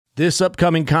This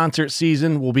upcoming concert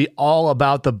season will be all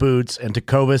about the boots, and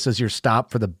Tecovas is your stop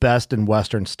for the best in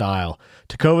Western style.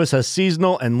 Tecovas has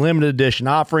seasonal and limited edition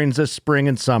offerings this spring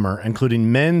and summer,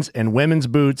 including men's and women's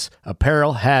boots,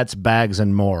 apparel, hats, bags,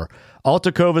 and more. All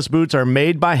Tecovas boots are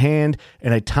made by hand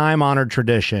in a time-honored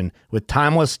tradition with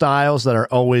timeless styles that are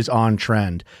always on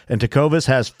trend. And Tecovas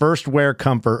has first wear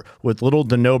comfort with little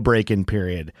to no break-in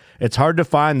period. It's hard to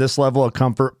find this level of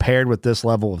comfort paired with this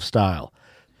level of style.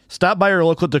 Stop by your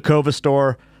local Tecovas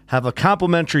store, have a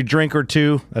complimentary drink or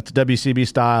two, that's WCB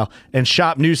style, and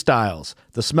shop new styles.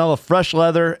 The smell of fresh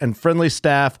leather and friendly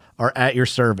staff are at your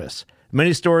service.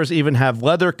 Many stores even have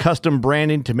leather custom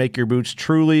branding to make your boots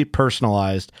truly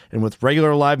personalized. And with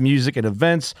regular live music and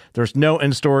events, there's no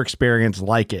in-store experience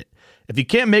like it. If you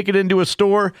can't make it into a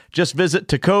store, just visit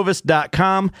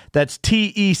tecovas.com. That's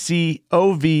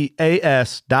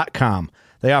TECOVAS.com.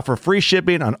 They offer free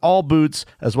shipping on all boots,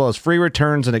 as well as free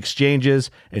returns and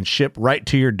exchanges, and ship right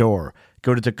to your door.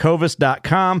 Go to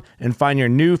tecovas.com and find your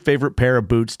new favorite pair of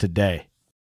boots today.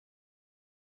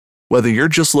 Whether you're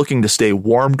just looking to stay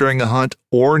warm during a hunt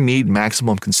or need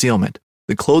maximum concealment,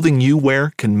 the clothing you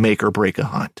wear can make or break a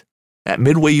hunt. At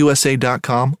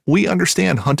MidwayUSA.com, we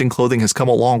understand hunting clothing has come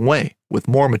a long way, with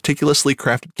more meticulously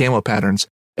crafted camo patterns,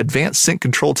 advanced scent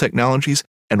control technologies,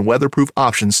 and weatherproof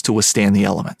options to withstand the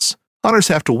elements. Hunters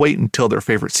have to wait until their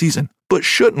favorite season, but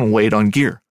shouldn't wait on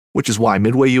gear, which is why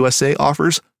Midway USA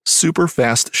offers super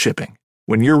fast shipping.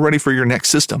 When you're ready for your next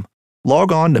system,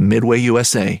 log on to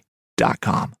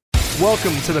MidwayUSA.com.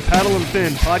 Welcome to the Paddle and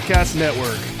Fin Podcast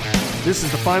Network. This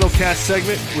is the final cast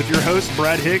segment with your hosts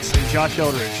Brad Hicks and Josh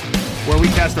Eldridge, where we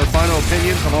cast our final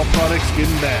opinions on all products good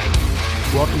and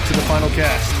bad. Welcome to the final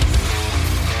cast.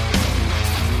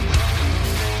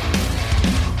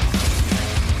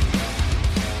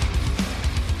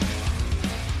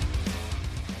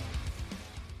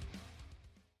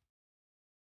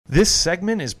 This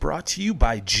segment is brought to you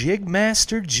by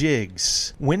Jigmaster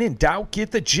Jigs. When in doubt,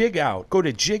 get the jig out. Go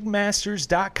to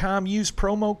jigmasters.com, use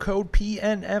promo code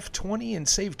PNF20 and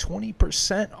save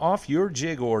 20% off your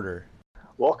jig order.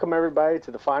 Welcome everybody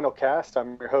to the final cast.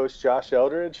 I'm your host Josh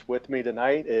Eldridge. With me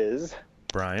tonight is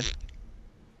Brian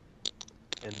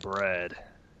and Brad.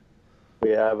 We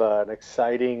have an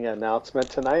exciting announcement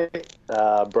tonight.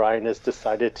 Brian has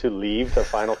decided to leave the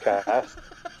final cast.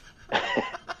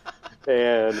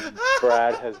 And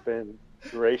Brad has been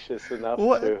gracious enough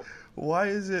to... Why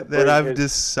is it that I've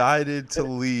decided to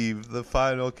leave the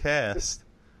final cast?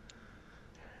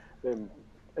 And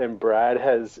Brad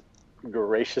has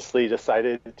graciously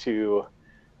decided to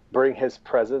bring his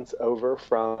presence over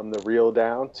from the reel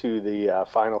down to the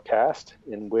final cast,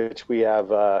 in which we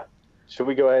have... should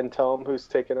we go ahead and tell him who's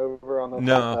taking over on the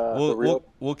No,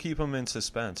 we'll keep him in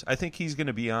suspense. I think he's going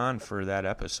to be on for that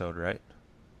episode, right?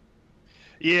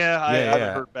 Yeah, I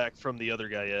haven't heard back from the other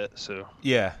guy yet, so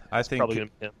yeah, I think probably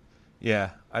gonna be him. Yeah,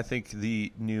 I think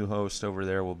the new host over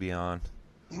there will be on.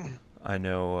 I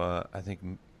know. I think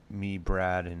me,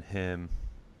 Brad, and him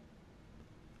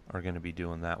are going to be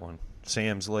doing that one.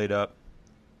 Sam's laid up.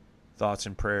 Thoughts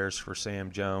and prayers for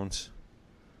Sam Jones.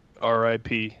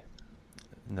 R.I.P.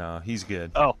 No, he's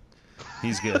good. Oh,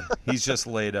 he's good. He's just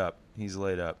laid up. He's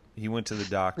laid up. He went to the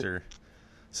doctor.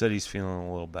 Said he's feeling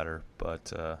a little better,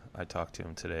 but I talked to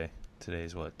him today.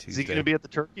 Today's what, Tuesday? Is he going to be at the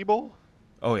Turkey Bowl?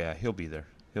 Oh, yeah, he'll be there.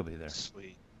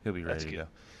 Sweet. He'll be ready to go.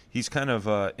 He's kind of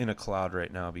in a cloud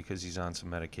right now because he's on some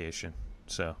medication.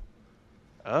 So,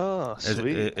 oh,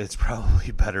 sweet. It's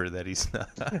probably better that he's not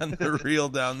on the reel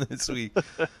down this week.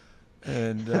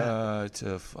 And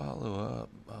to follow up,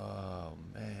 oh,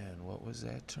 man, what was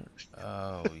that term?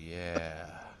 Oh,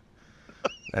 yeah.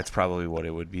 That's probably what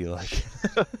it would be like.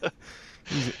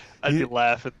 I'd be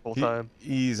laughing the whole time.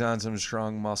 He's on some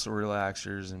strong muscle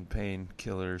relaxers and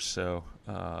painkillers, so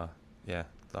yeah,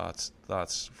 thoughts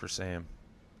for Sam.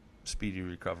 Speedy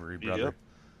recovery, brother.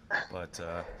 Yep. But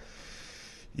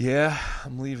yeah,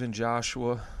 I'm leaving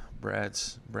Joshua.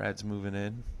 Brad's moving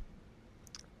in.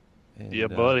 And, yeah,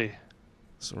 buddy.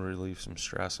 So relieve some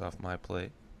stress off my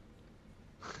plate.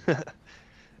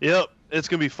 Yep, it's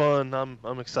gonna be fun.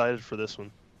 I'm excited for this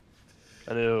one.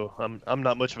 I know I'm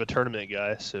not much of a tournament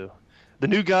guy, so the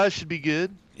new guys should be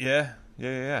good. Yeah.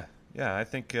 I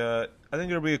think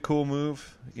it'll be a cool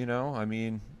move. You know, I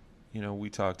mean, you know, we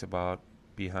talked about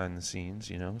behind the scenes.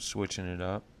 You know, switching it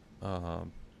up. You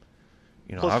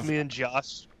know, plus me and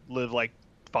Josh live like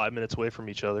 5 minutes away from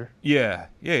each other. Yeah.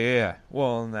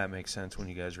 Well, and that makes sense when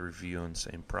you guys are reviewing the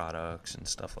same products and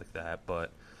stuff like that.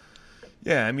 But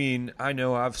yeah, I mean, I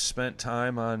know I've spent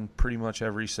time on pretty much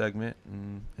every segment,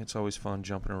 and it's always fun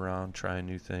jumping around, trying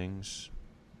new things,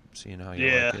 seeing how you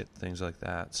like it, things like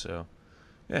that. So,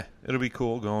 Yeah, it'll be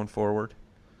cool going forward.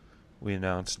 We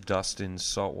announced Dustin's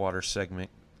saltwater segment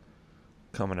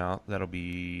coming out. That'll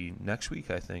be next week,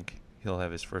 I think. He'll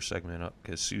have his first segment up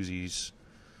because Susie's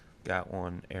got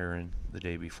one airing the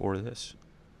day before this.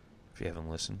 If you haven't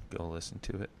listened, go listen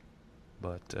to it.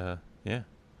 But, yeah.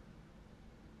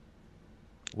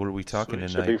 What are we talking Sweet.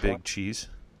 Should be tonight, fun. Big Cheese?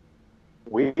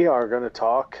 We are going to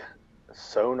talk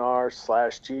sonar /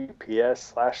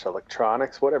 GPS /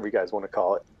 electronics, whatever you guys want to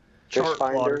call it. Fish Chart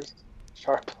plotter. finders,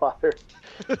 chart plotter,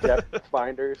 depth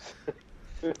finders.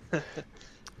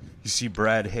 You see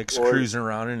Brad Hicks Or- cruising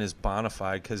around in his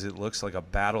Bonafide because it looks like a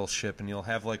battleship, and you'll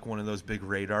have like one of those big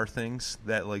radar things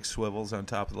that like swivels on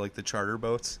top of like the charter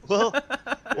boats. Well,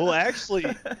 actually,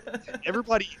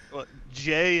 everybody,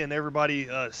 Jay and everybody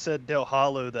said Del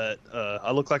Hollow that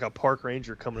I look like a park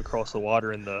ranger coming across the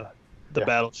water in the Yeah.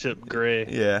 battleship gray.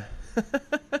 Yeah.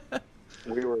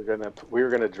 We were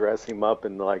gonna dress him up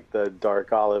in like the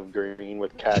dark olive green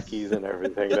with khakis and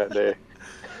everything that day.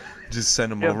 Just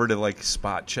send him Yeah. over to like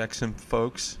spot check some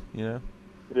folks, you know?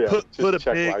 Yeah, Put just a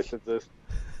check big- licenses.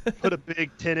 Put a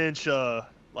big 10-inch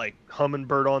like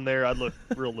hummingbird on there. I'd look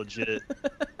real legit.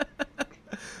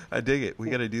 I dig it. We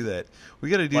got to do that. We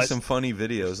got to do License- some funny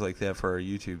videos like that for our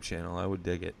YouTube channel. I would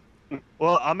dig it.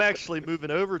 Well, I'm actually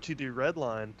moving over to the Red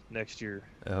Line next year.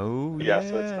 Oh, Yeah, yeah.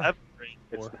 so it's I've trained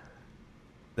It's, more.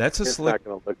 That's a it's slick. not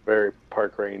gonna look very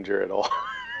park ranger at all.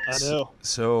 I know.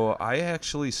 So I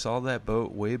actually saw that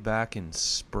boat way back in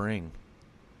spring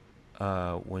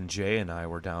when Jay and I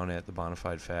were down at the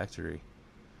Bonafide factory.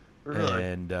 Really?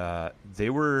 And they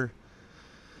were,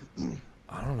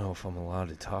 I don't know if I'm allowed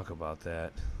to talk about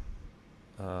that.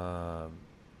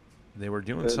 They were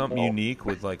doing something No. unique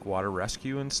with like water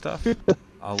rescue and stuff.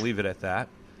 I'll leave it at that.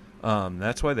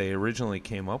 That's why they originally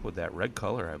came up with that red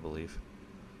color, I believe.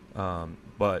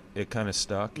 But it kind of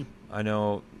stuck. I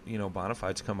know,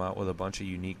 Bonafide's come out with a bunch of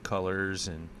unique colors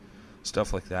and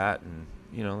stuff like that. And,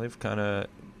 they've kind of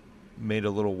made a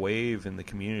little wave in the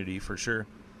community for sure.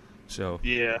 So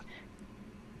Yeah.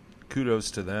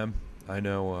 kudos to them. I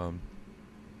know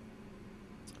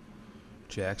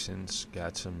Jackson's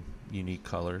got some unique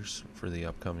colors for the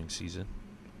upcoming season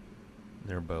in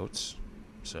their boats.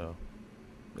 So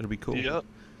it'll be cool. Yep.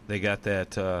 They got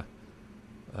that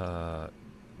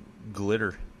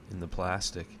glitter in the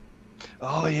plastic.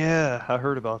 Oh yeah, I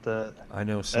heard about that. I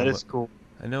know That is cool.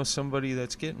 I know somebody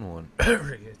that's getting one.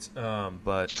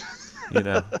 But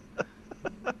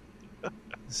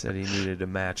said he needed to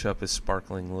match up his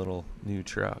sparkling little new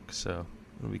truck, so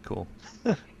it'll be cool.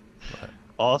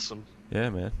 Awesome. Yeah,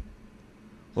 man.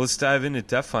 Well, let's dive into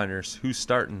Depth Finders. Who's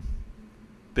starting?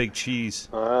 Big Cheese.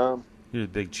 You're the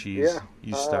Big Cheese. Yeah,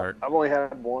 You start. I've only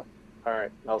had one. All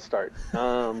right, I'll start.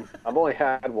 I've only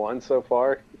had one so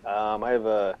far.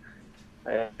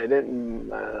 I didn't,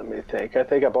 let me think. I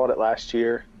think I bought it last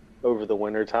year over the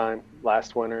winter time,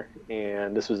 last winter,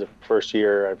 and this was the first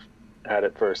year I've had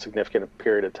it for a significant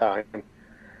period of time.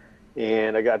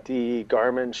 And I got the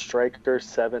Garmin Striker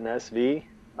 7 SV.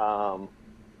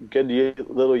 Good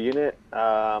little unit.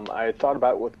 I thought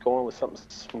about going with something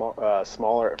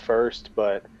smaller at first,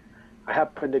 but I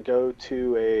happened to go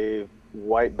to a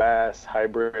white bass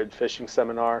hybrid fishing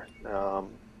seminar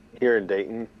here in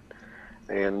Dayton,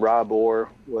 and Rob Orr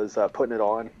was putting it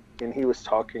on, and he was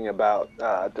talking about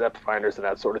depth finders and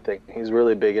that sort of thing. He's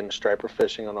really big into striper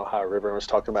fishing on Ohio River, and was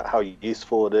talking about how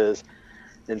useful it is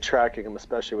in tracking them,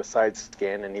 especially with side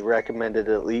scan, and he recommended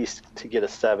at least to get a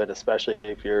 7, especially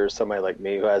if you're somebody like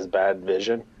me who has bad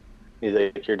vision. He's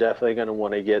like, you're definitely going to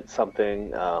want to get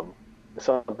something at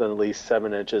least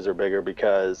 7 inches or bigger,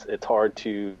 because it's hard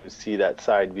to see that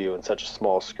side view in such a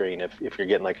small screen if you're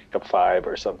getting like a 5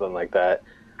 or something like that.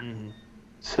 Mm-hmm.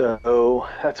 So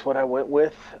that's what I went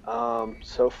with.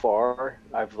 So far,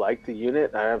 I've liked the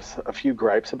unit. I have a few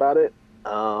gripes about it.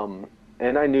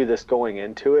 And I knew this going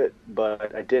into it,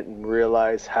 but I didn't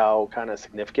realize how kind of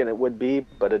significant it would be.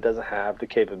 But it doesn't have the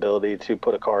capability to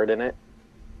put a card in it.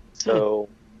 So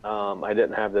I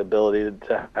didn't have the ability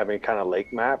to have any kind of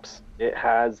lake maps. It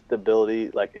has the ability,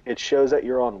 like it shows that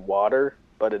you're on water,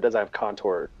 but it doesn't have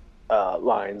contour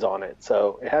lines on it.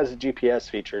 So it has a GPS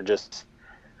feature,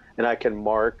 and I can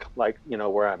mark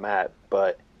where I'm at.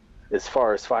 But as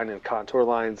far as finding contour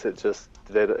lines, it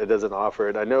doesn't offer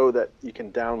it. I know that you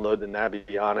can download the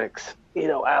Navionics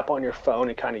app on your phone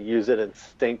and kind of use it and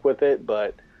sync with it.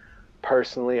 But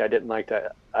personally, I didn't like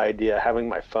that idea, having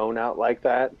my phone out like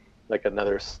that, like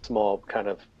another small kind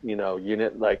of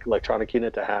unit, like electronic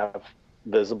unit, to have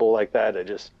visible like that. It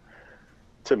just,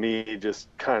 to me, just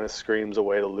kind of screams a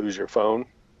way to lose your phone.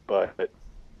 But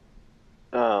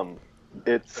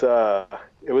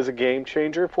it was a game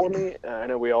changer for me. I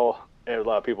know a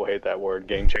lot of people hate that word,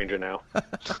 game changer now.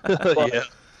 But,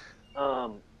 Yeah.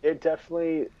 It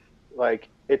definitely, like,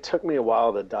 it took me a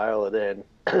while to dial it in.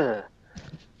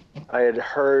 I had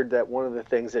heard that one of the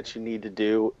things that you need to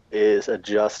do is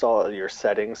adjust all of your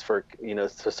settings for,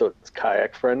 so it's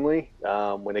kayak friendly.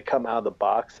 When they come out of the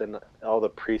box and all the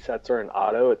presets are in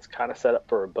auto, it's kind of set up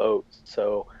for a boat.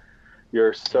 So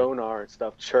your sonar and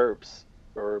stuff chirps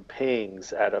or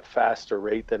pings at a faster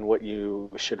rate than what you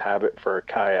should have it for a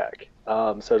kayak.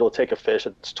 So it'll take a fish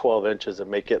that's 12 inches and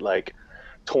make it like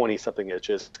 20 something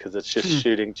inches because it's just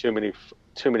shooting too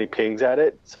many pings at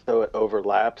it, so it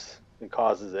overlaps and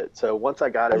causes it. So once I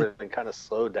got everything kind of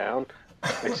slowed down,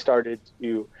 I started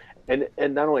to, and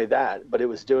not only that, but it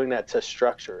was doing that to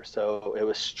structure. So it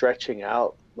was stretching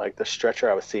out like the structure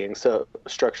that I was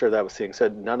seeing. So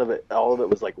none of it, all of it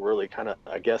was like really kind of,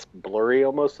 I guess, blurry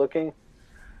almost looking.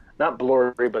 Not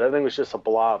blurry, but I think it was just a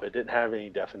blob. It didn't have any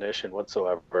definition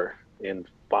whatsoever. And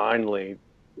finally,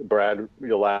 Brad,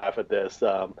 you'll laugh at this.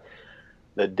 The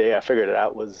day I figured it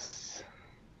out was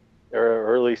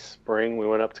early spring. We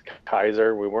went up to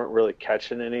Kaiser. We weren't really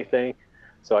catching anything.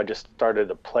 So I just started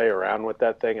to play around with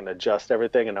that thing and adjust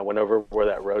everything. And I went over where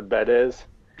that road bed is.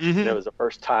 Mm-hmm. And it was the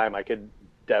first time I could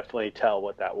definitely tell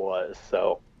what that was.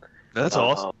 So That's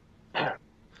awesome.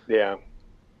 Yeah.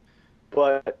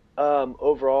 But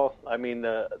overall, I mean,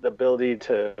 the ability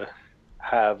to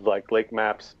have like lake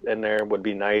maps in there would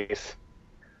be nice.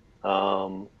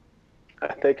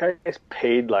 I think I just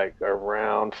paid like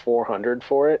around $400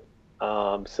 for it.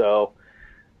 So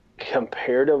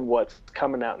compared to what's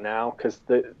coming out now, because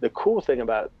the cool thing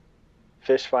about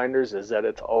fish finders is that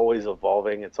it's always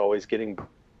evolving. It's always getting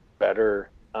better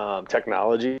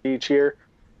technology each year.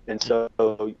 And so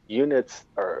units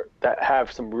that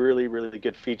have some really, really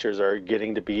good features are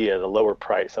getting to be at a lower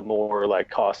price, a more like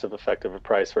cost effective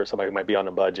price for somebody who might be on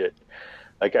a budget.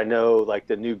 Like I know like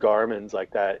the new Garmin's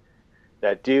like that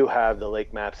do have the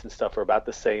lake maps and stuff are about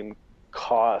the same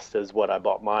cost as what I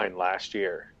bought mine last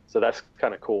year. So that's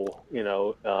kind of cool.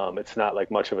 It's not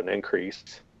like much of an increase.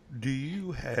 Do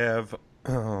you have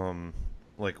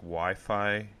like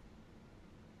Wi-Fi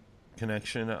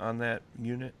connection on that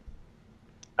unit?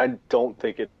 I don't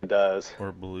think it does.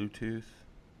 Or Bluetooth?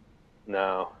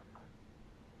 No.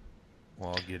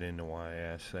 Well, I'll get into why I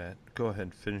asked that. Go ahead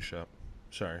and finish up.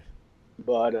 Sorry.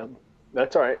 But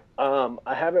that's all right.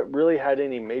 I haven't really had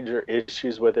any major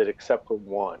issues with it except for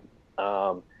one.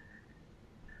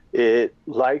 It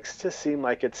likes to seem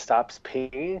like it stops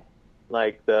pinging,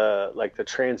 like the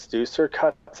transducer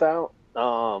cuts out.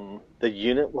 The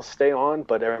unit will stay on,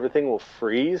 but everything will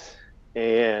freeze,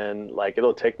 and like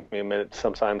it'll take me a minute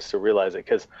sometimes to realize it,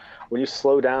 because when you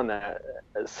slow down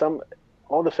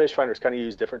all the fish finders kind of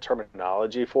use different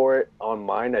terminology for it. On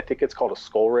mine, I think it's called a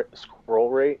scroll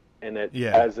rate, and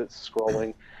as it's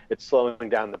scrolling, it's slowing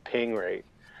down the ping rate.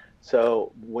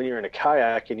 So when you're in a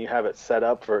kayak and you have it set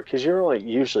up because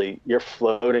you're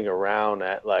floating around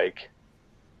at like,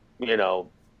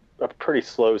 a pretty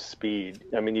slow speed.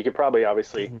 I mean, you could probably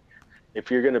obviously,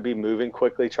 if you're going to be moving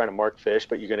quickly trying to mark fish,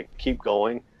 but you're going to keep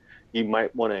going, you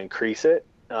might want to increase it,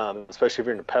 especially if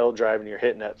you're in a pedal drive and you're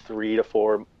hitting that 3 to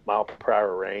 4 mile per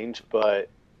hour range. But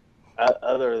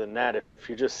other than that, if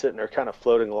you're just sitting there kind of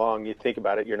floating along, you think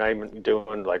about it, you're not even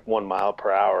doing like 1 mile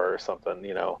per hour or something,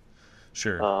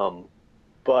 Sure.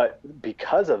 But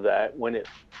because of that, when it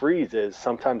freezes,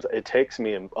 sometimes it takes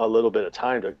me a little bit of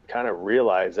time to kind of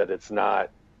realize that it's not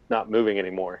moving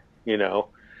anymore,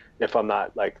 if I'm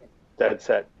not like dead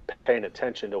set paying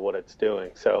attention to what it's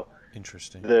doing. So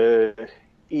Interesting. The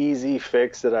easy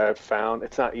fix that I've found,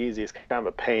 it's not easy, it's kind of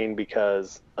a pain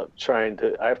because I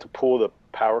have to pull the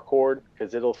power cord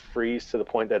because it'll freeze to the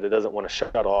point that it doesn't want to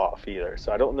shut off either.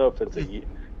 So I don't know if it's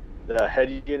the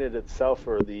head unit itself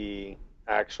or the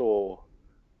actual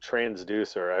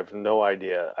transducer. I have no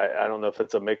idea. I don't know if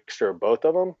it's a mixture of both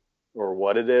of them or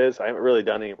what it is. I haven't really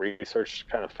done any research to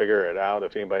kind of figure it out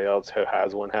if anybody else who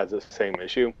has one has the same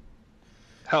issue.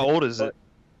 How old is it?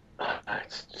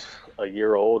 It's a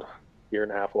year old, year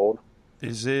and a half old.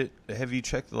 Have you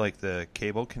checked like the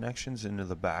cable connections into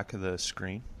the back of the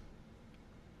screen?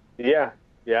 Yeah,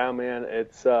 man.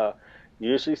 It's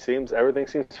everything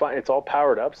seems fine. It's all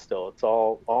powered up still. It's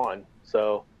all on.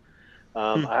 So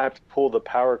I have to pull the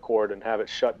power cord and have it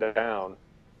shut down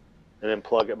and then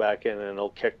plug it back in and it'll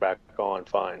kick back on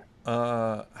fine.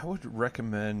 I would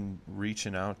recommend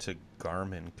reaching out to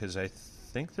Garmin because I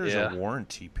think there's a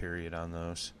warranty period on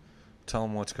those. Tell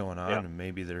them what's going on and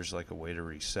maybe there's like a way to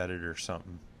reset it or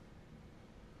something.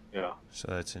 Yeah. So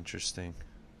that's interesting.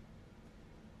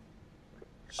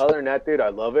 Other than that, dude, I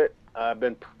love it. I've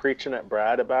been preaching at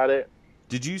Brad about it.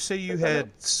 Did you say you had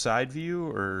side view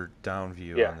or down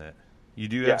view Yeah. on that? You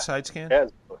do Yeah. have side scan?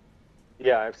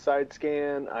 Yeah, I have side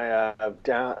scan. I have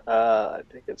down. I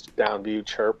think it's down view,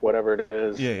 chirp, whatever it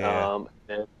is. Yeah.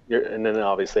 And then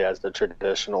obviously has the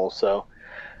traditional. So,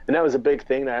 and that was a big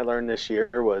thing that I learned this year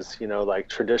was, like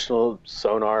traditional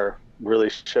sonar really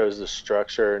shows the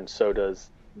structure, and so does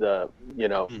the,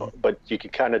 but you can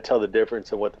kind of tell the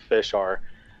difference in what the fish are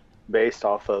based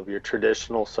off of your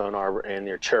traditional sonar and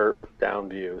your chirp down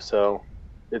view. So,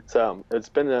 it's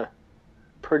been a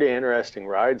pretty interesting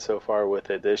ride so far with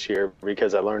it this year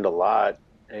because I learned a lot,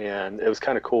 and it was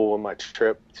kind of cool when my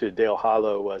trip to Dale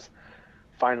Hollow was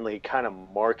finally kind of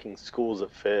marking schools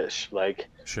of fish. Like,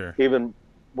 Sure. even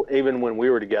when we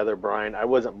were together, Brian, I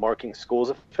wasn't marking schools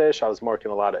of fish. I was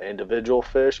marking a lot of individual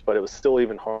fish, but it was still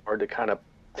even hard to kind of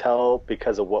tell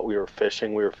because of what we were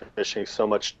fishing. We were fishing so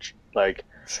much like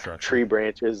Structure. tree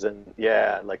branches, and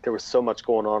like there was so much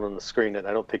going on the screen that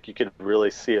I don't think you could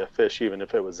really see a fish even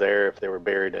if it was there, if they were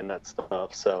buried in that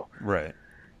stuff. So Right.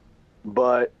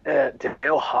 but at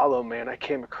Dale Hollow, man, I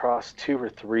came across 2 or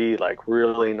 3 like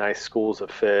really nice schools of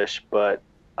fish, but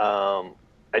I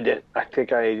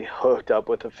think I hooked up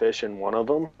with a fish in one of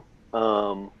them,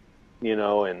 and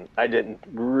I didn't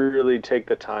really take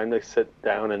the time to sit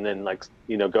down and then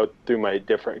go through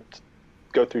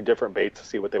different baits to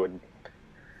see what they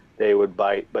would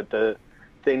bite. But the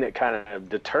thing that kind of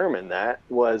determined that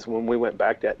was when we went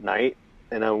back that night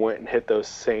and I went and hit those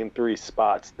same 3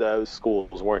 spots, those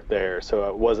schools weren't there. So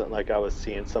it wasn't like I was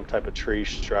seeing some type of tree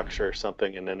structure or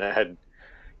something and then I had,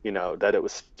 that it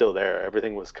was still there.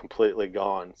 Everything was completely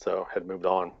gone. So I had moved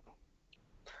on.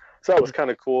 So it was kind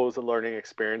of cool. It was a learning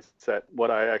experience that what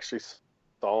I actually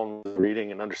saw in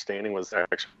reading and understanding was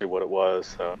actually what it was.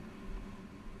 So.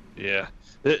 Yeah.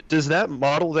 Does that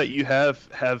model that you have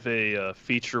a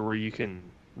feature where you can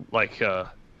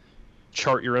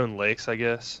chart your own lakes, I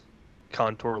guess?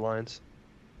 Contour lines?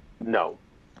 No,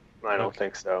 I don't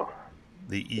think so.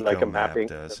 The Like a EcoMap mapping?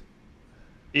 does.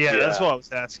 Yeah, that's Yeah. what I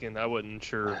was asking. I wasn't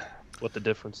sure what the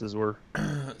differences were.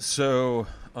 So,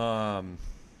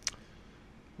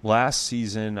 last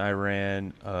season I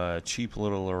ran a cheap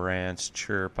little Lowrance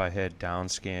chirp. I had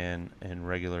downscan and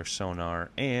regular sonar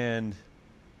and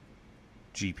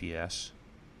GPS.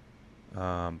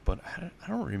 But I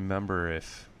don't remember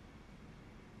if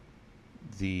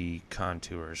the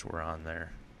contours were on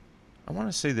there. I want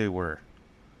to say they were.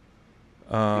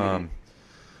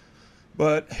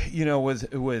 But,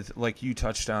 with like you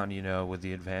touched on, with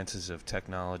the advances of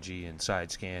technology and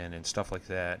side scan and stuff like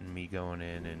that, and me going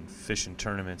in and fishing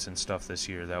tournaments and stuff this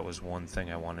year, that was one thing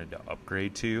I wanted to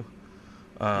upgrade to.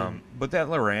 But that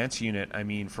Lowrance unit, I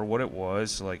mean, for what it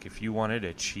was, like if you wanted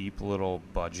a cheap little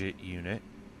budget unit,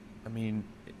 I mean,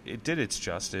 it did its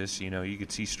justice. You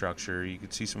could see structure, you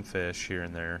could see some fish here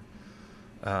and there.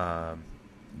 The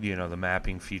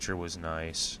mapping feature was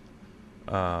nice.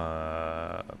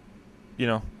 I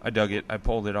dug it. I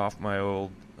pulled it off my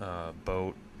old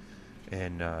boat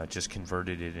and just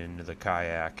converted it into the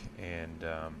kayak. And,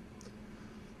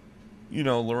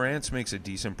 Lowrance makes a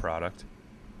decent product.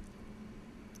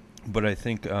 But I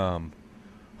think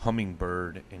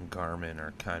Humminbird and Garmin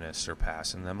are kind of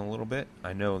surpassing them a little bit.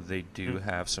 I know they do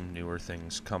have some newer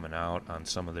things coming out on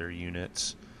some of their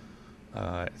units.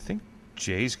 I think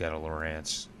Jay's got a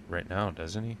Lowrance right now,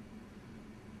 doesn't he?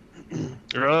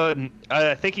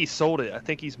 I think he sold it. I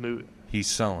think he's moved. He's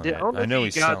selling it. I don't know I know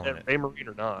if he's got selling that it. Raymarine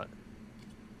or not.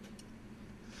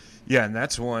 Yeah, and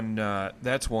that's one.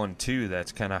 That's one too.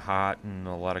 That's kind of hot, and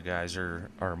a lot of guys are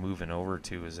moving over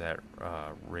to is that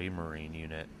Raymarine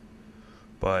unit.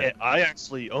 But And I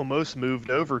actually almost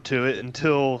moved over to it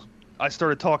until I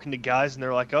started talking to guys, and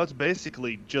they're like, "Oh, it's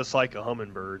basically just like a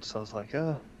Humminbird." So I was like,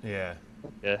 "Oh, yeah.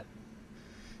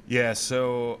 yeah."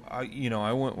 So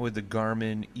I went with the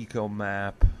Garmin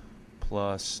EcoMap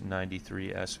Plus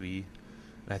 93 SV,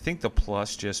 and I think the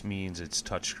Plus just means it's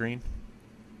touchscreen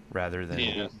rather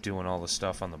than doing all the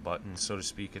stuff on the button, so to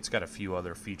speak. It's got a few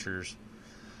other features,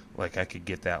 like I could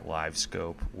get that live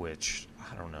scope, which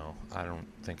I don't know. I don't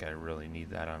think I really need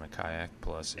that on a kayak.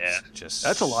 Plus, it's just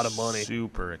that's a lot of money.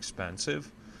 Super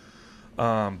expensive.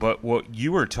 But what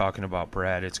you were talking about,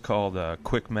 Brad, it's called a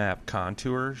Quick Map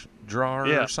Contour Drawer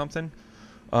or something.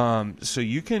 So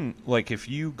you can, like, if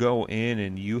you go in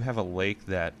and you have a lake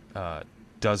that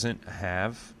doesn't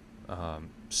have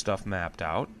stuff mapped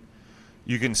out,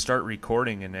 you can start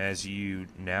recording, and as you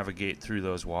navigate through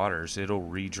those waters, it'll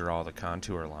redraw the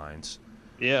contour lines.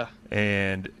 Yeah.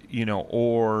 And,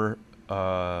 or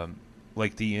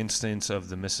like the instance of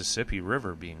the Mississippi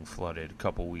River being flooded a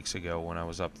couple weeks ago when I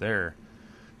was up there,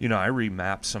 I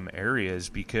remap some areas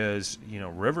because,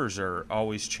 rivers are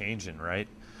always changing, right?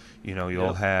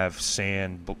 You'll have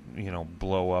sand,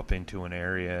 blow up into an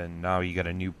area, and now you got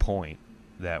a new point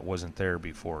that wasn't there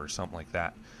before or something like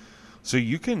that. So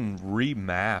you can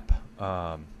remap,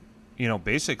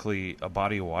 basically a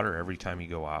body of water every time you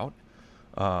go out.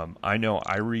 I know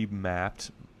I remapped,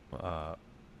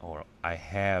 or I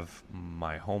have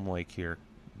my home lake here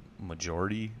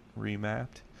majority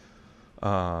remapped.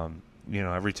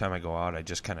 Every time I go out, I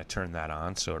just kind of turn that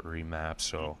on so it remaps.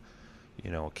 So,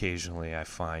 occasionally I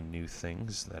find new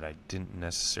things that I didn't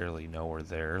necessarily know were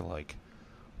there, like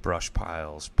brush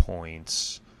piles,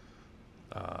 points,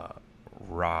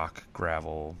 rock,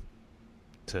 gravel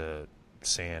to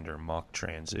sand or muck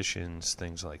transitions,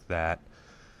 things like that.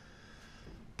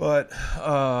 But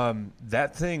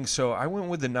that thing, so I went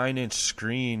with the 9-inch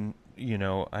screen.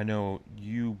 I know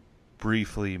you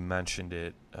briefly mentioned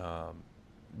it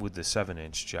with the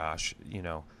 7-inch, Josh.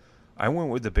 I went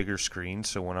with the bigger screen,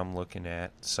 so when I'm looking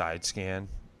at side scan,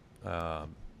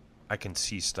 I can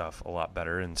see stuff a lot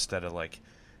better instead of like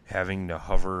having to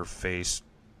hover face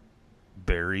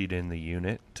buried in the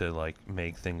unit to like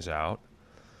make things out.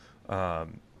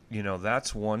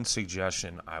 That's one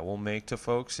suggestion I will make to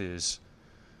folks is,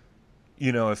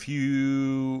 if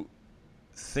you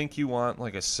think you want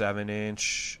like a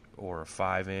 7-inch or a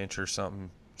 5-inch or something,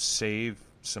 save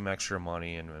some extra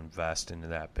money and invest into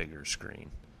that bigger screen.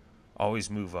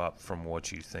 Always move up from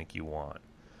what you think you want.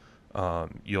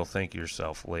 You'll thank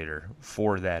yourself later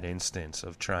for that instance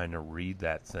of trying to read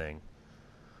that thing.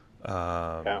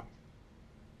 I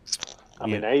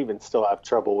mean, I even still have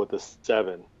trouble with the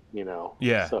 7,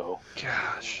 Yeah. So,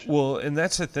 Gosh. Well, and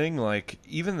that's the thing, like,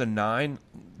 even the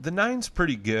 9's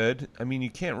pretty good. I mean,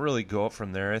 you can't really go up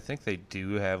from there. I think they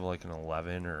do have, like, an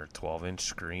 11 or a 12-inch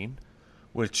screen,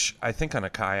 which I think on a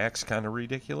kayak's kind of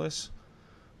ridiculous.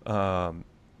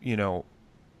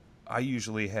 I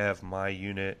usually have my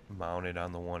unit mounted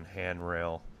on the one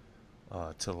handrail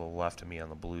to the left of me on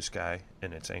the Blue Sky,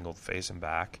 and it's angled facing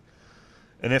back.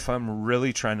 And if I'm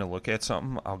really trying to look at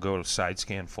something, I'll go to side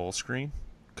scan full screen,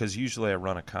 because usually I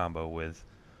run a combo with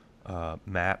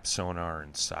map, sonar,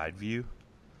 and side view.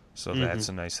 So that's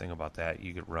a nice thing about that.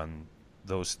 You could run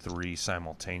those 3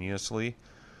 simultaneously.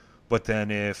 But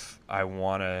then if I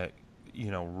want to,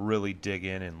 really dig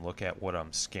in and look at what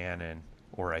I'm scanning,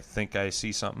 or I think I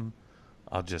see something,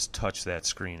 I'll just touch that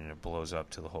screen and it blows up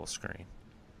to the whole screen.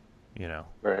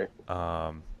 Right.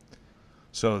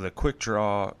 So the quick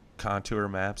draw contour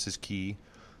maps is key.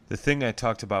 The thing I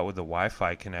talked about with the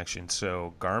Wi-Fi connection,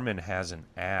 so Garmin has an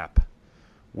app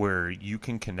where you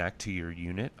can connect to your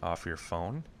unit off your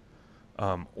phone,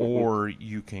 or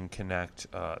you can connect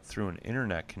through an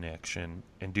internet connection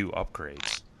and do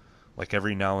upgrades. Like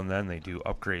every now and then they do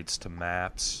upgrades to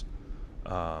maps,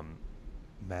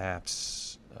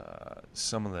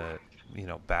 some of the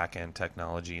back-end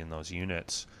technology in those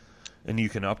units, and you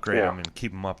can upgrade them and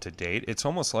keep them up to date. It's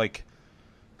almost like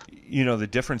the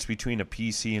difference between a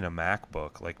PC and a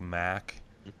MacBook. Like Mac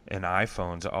and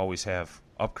iPhones always have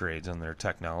upgrades on their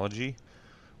technology,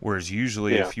 whereas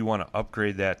usually if you want to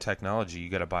upgrade that technology, you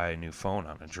got to buy a new phone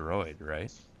on a Droid,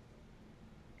 right?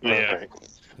 Yeah. Right.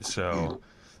 So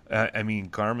I mean,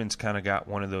 Garmin's kind of got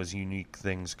one of those unique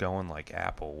things going like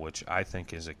Apple, which I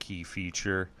think is a key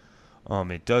feature.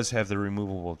 It does have the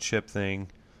removable chip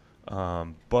thing,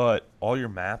 but all your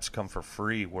maps come for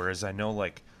free, whereas I know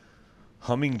like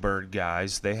Humminbird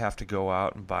guys, they have to go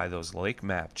out and buy those lake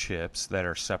map chips that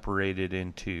are separated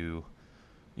into,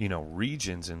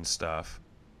 regions and stuff.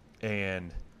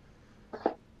 And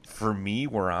for me,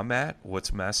 where I'm at,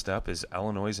 what's messed up is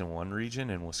Illinois is in one region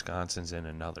and Wisconsin's in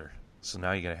another. So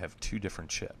now you got to have 2 different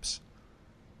chips.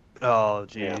 Oh,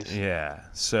 jeez. Yeah.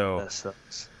 So, That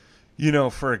sucks.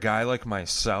 for a guy like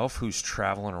myself who's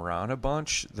traveling around a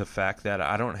bunch, the fact that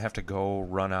I don't have to go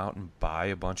run out and buy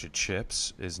a bunch of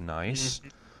chips is nice.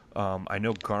 I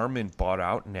know Garmin bought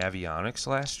out Navionics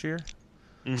last year.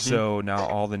 So now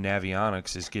all the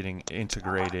Navionics is getting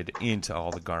integrated into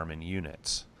all the Garmin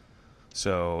units.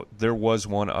 So there was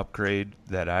one upgrade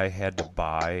that I had to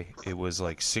buy. It was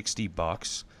like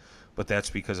 $60, but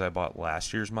that's because I bought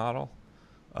last year's model.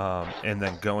 And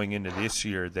then going into this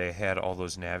year, they had all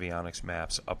those Navionics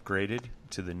maps upgraded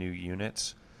to the new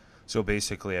units. So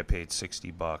basically, I paid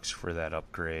 $60 for that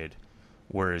upgrade.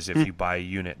 Whereas if you buy a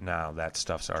unit now, that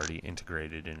stuff's already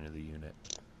integrated into the unit.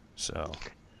 So,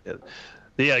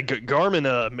 Yeah,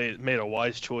 Garmin made a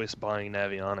wise choice buying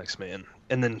Navionics, man,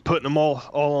 and then putting them all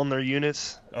on their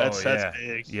units. That's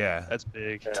big. Yeah, That's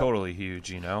big. totally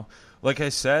huge. Like I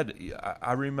said,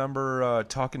 I remember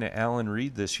talking to Alan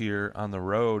Reed this year on the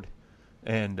road,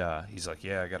 And he's like,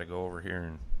 yeah, I got to go over here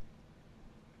and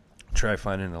try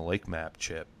finding a lake map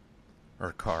chip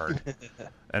or card.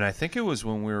 And I think it was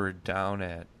when we were down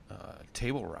at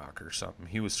Table Rock or something.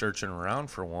 He was searching around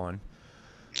for one,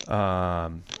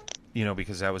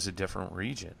 because that was a different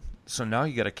region. So now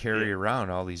you got to carry around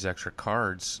all these extra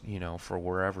cards, for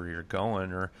wherever you're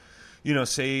going. Or,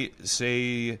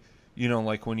 say,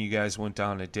 like when you guys went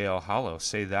down to Dale Hollow,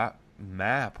 say that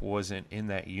map wasn't in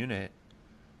that unit,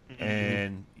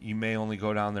 and you may only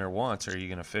go down there once. Are you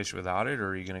going to fish without it, or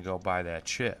are you going to go buy that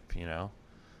chip,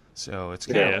 So it's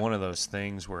kind of one of those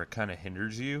things where it kind of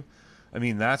hinders you. I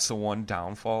mean, that's the one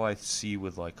downfall I see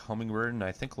with, like, Humminbird, and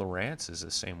I think Lowrance is the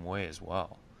same way as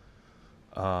well.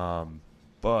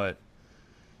 But,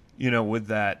 with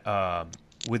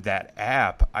that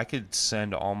app, I could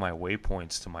send all my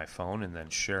waypoints to my phone and then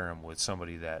share them with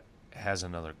somebody that has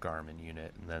another Garmin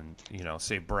unit. And then,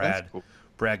 say Brad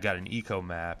got an eco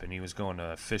map and he was going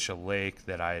to fish a lake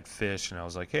that I had fished, and I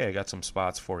was like, hey, I got some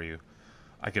spots for you.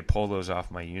 I could pull those off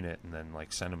my unit and then,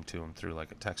 like, send them to him through,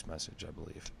 like, a text message, I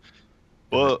believe.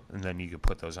 Well, and then you could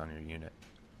put those on your unit.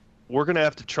 We're going to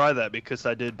have to try that because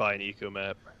I did buy an eco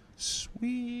map.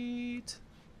 Sweet.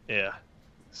 Yeah.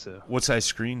 So. What size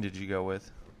screen did you go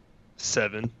with?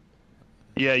 7.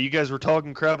 Yeah, you guys were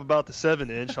talking crap about the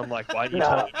 7-inch. I'm like, why didn't you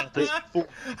tell me about this before?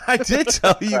 I did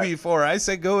tell you before. I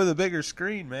said go with a bigger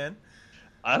screen, man.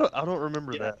 I don't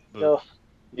remember that. But... No,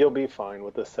 you'll be fine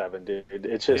with the 7, dude.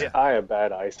 It's just I have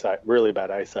bad eyesight, really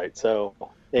bad eyesight. So,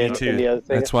 Me too. And the other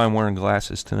thing, that's why I'm wearing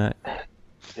glasses tonight.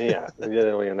 Yeah, we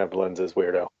don't have lenses,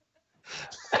 weirdo.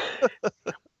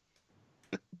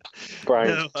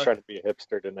 Brian's trying to be a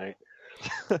hipster tonight.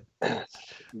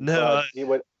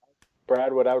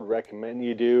 Brad, what I would recommend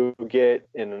you do get,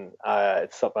 and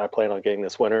it's something I plan on getting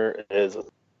this winter, is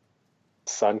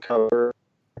sun cover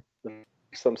of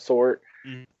some sort,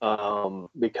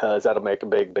 because that'll make a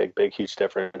big, huge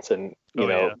difference, and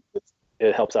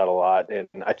it helps out a lot. And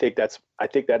I think that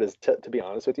is, to be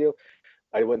honest with you,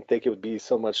 I wouldn't think it would be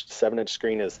so much 7-inch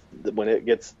screen as when it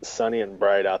gets sunny and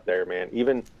bright out there, man.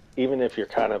 Even if you're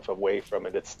kind of away from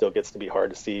it, it still gets to be hard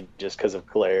to see just because of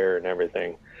glare and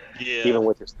everything. Yeah. Even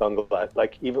with your sunglasses,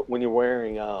 like even when you're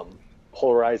wearing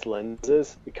polarized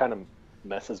lenses, it kind of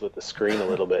messes with the screen a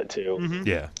little bit too. Mm-hmm.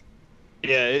 Yeah.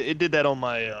 Yeah, it did that on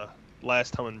my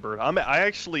last Humminbird. I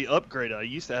actually upgraded. I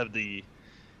used to have the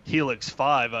Helix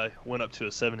 5. I went up to a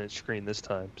 7-inch screen this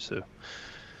time. So.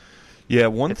 Yeah,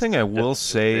 one thing I will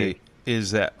say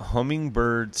is that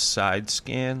Humminbird side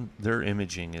scan, their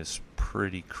imaging is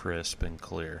pretty crisp and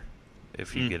clear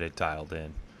if you get it dialed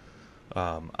in.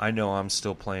 I know I'm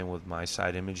still playing with my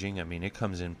side imaging. I mean, it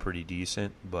comes in pretty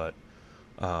decent, but,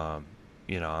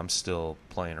 I'm still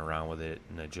playing around with it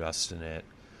and adjusting it.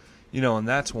 And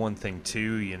that's one thing,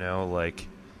 too, like,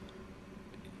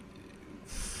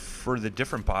 for the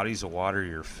different bodies of water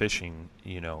you're fishing,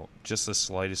 just the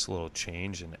slightest little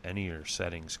change in any of your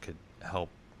settings could help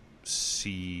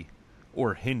see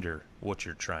or hinder what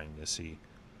you're trying to see.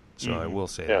 So I will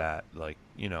say that, like,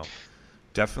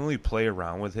 definitely play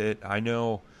around with it. I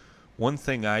know one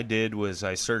thing I did was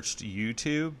I searched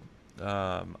YouTube.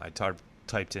 I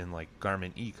typed in, like,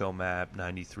 Garmin Eco Map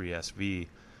 93 SV,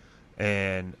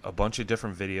 and a bunch of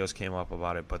different videos came up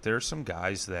about it. But there are some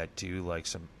guys that do, like,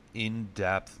 some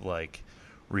in-depth, like,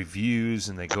 reviews,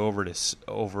 and they go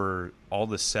over all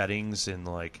the settings and,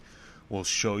 like, will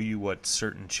show you what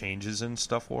certain changes and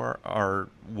stuff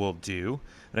will do.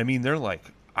 And I mean, they're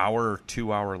like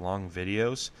 2-hour long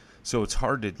videos, so it's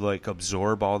hard to, like,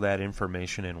 absorb all that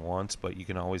information in once, but you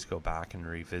can always go back and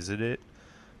revisit it.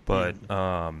 But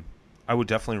I would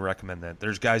definitely recommend that.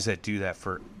 There's guys that do that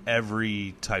for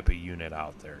every type of unit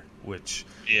out there, which,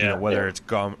 whether it's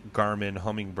Garmin,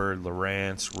 Humminbird,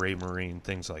 Lowrance, Raymarine,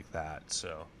 things like that.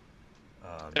 So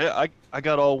I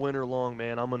got all winter long,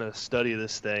 man. I'm going to study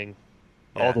this thing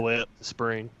all the way up to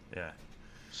spring. Yeah.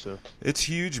 So it's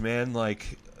huge, man.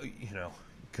 Like,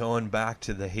 going back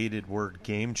to the hated word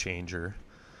game changer,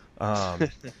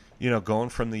 going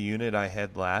from the unit I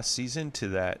had last season to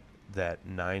that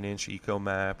 9-inch eco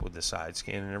map with the side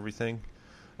scan and everything.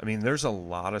 I mean, there's a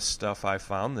lot of stuff I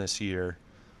found this year,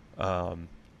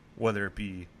 whether it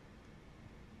be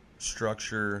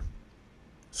structure,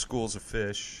 schools of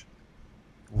fish,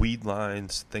 weed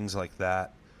lines, things like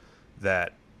that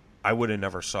I would have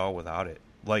never saw without it.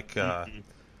 Like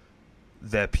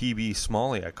that PB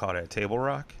Smalley I caught at Table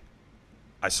Rock.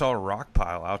 I saw a rock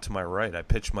pile out to my right. I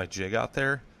pitched my jig out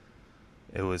there.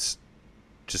 It was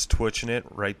just twitching it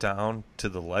right down to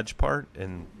the ledge part,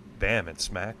 and bam, it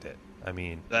smacked it. I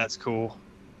mean, that's cool.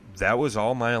 That was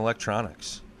all my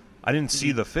electronics. I didn't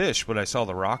see the fish, but I saw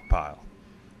the rock pile.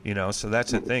 So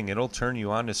that's the thing. It'll turn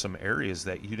you on to some areas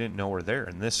that you didn't know were there.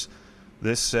 And this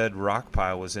said rock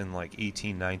pile was in like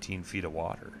 18, 19 feet of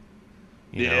water.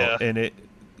 You know? And it,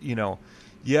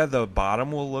 the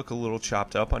bottom will look a little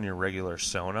chopped up on your regular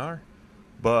sonar,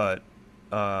 but,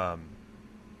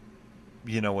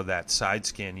 with that side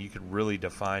scan, you could really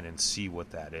define and see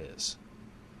what that is.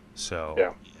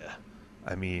 So,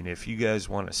 I mean, if you guys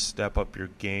want to step up your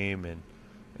game and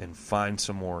find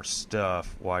some more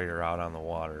stuff while you're out on the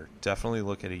water, definitely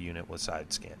look at a unit with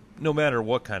side scan. No matter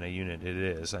what kind of unit it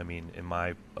is, I mean, in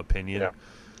my opinion,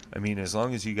 I mean, as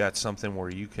long as you got something where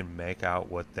you can make out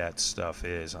what that stuff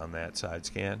is on that side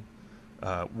scan,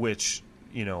 which,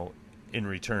 in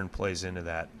return plays into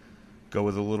that, go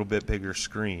with a little bit bigger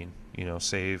screen,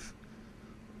 save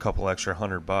a couple extra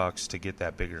 $100 to get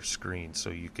that bigger screen so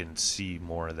you can see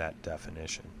more of that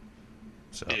definition.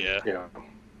 So, I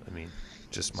mean,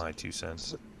 just my 2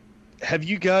 cents. Have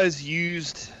you guys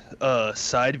used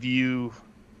side view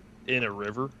in a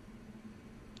river?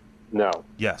 No.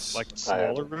 Yes. Like a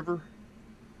smaller river?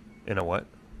 In a what?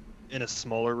 In a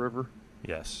smaller river?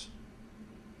 Yes.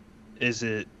 Is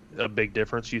it a big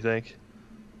difference, you think?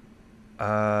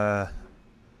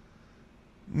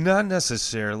 Not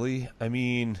necessarily. I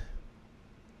mean,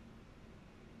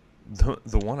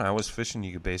 the one I was fishing,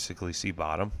 you could basically see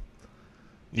bottom.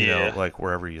 You know, like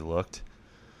wherever you looked.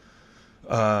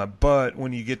 But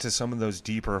when you get to some of those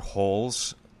deeper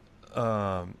holes,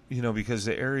 because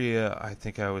the area I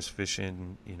think I was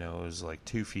fishing, it was like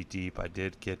 2 feet deep. I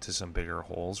did get to some bigger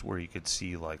holes where you could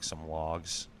see like some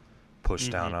logs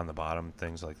pushed down on the bottom,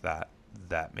 things like that.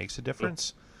 That makes a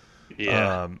difference.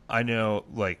 Yeah. I know,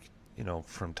 like,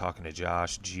 from talking to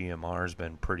Josh, GMR has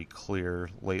been pretty clear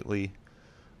lately.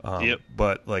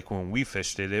 But like when we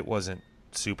fished it, it wasn't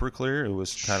super clear. It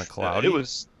was kind of cloudy. It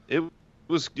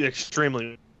was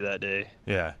extremely that day.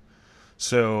 Yeah.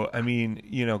 So, I mean,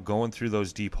 going through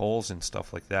those deep holes and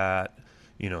stuff like that,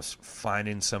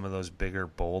 finding some of those bigger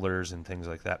boulders and things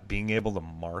like that, being able to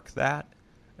mark that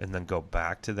and then go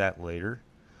back to that later.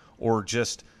 Or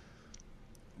just,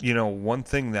 one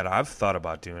thing that I've thought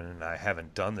about doing, and I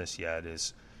haven't done this yet,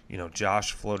 is,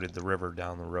 Josh floated the river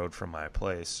down the road from my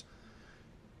place.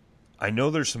 I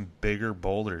know there's some bigger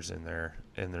boulders in there,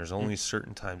 and there's only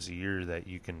certain times a year that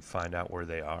you can find out where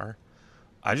they are.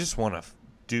 I just want to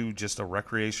do just a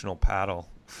recreational paddle,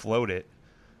 float it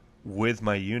with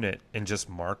my unit, and just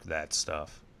mark that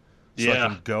stuff. So I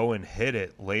can go and hit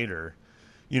it later,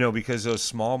 because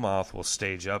those smallmouth will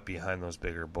stage up behind those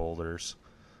bigger boulders.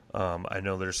 I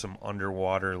know there's some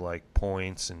underwater like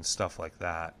points and stuff like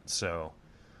that. So,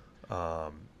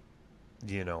 I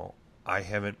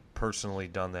haven't personally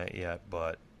done that yet,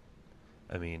 but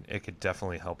I mean, it could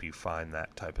definitely help you find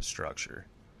that type of structure.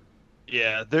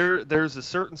 Yeah, there's a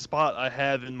certain spot I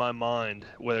have in my mind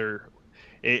where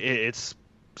it's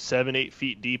 7-8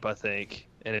 feet deep, I think,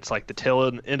 and it's like the tail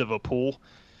end of a pool,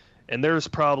 and there's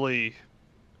probably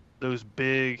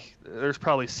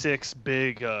 6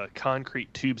 big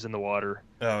concrete tubes in the water.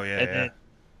 Oh yeah, and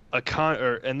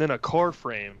then a car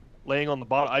frame laying on the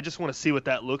bottom. I just want to see what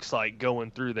that looks like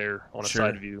going through there on a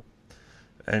side view.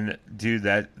 And dude,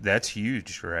 that's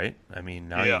huge, right? I mean,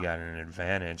 now you got an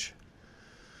advantage.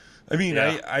 I mean,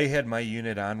 I had my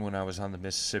unit on when I was on the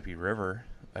Mississippi River.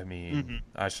 I mean,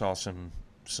 I saw some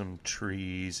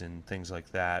trees and things like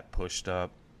that pushed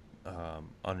up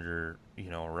under,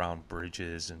 around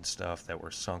bridges and stuff that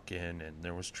were sunk in, and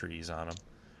there was trees on them,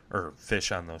 or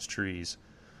fish on those trees.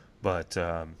 But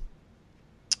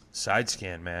side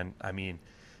scan, man, I mean,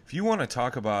 if you want to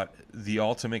talk about the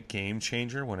ultimate game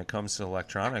changer when it comes to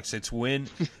electronics, it's when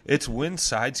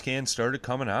side scan started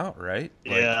coming out, right?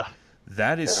 Like,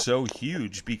 that is so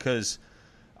huge, because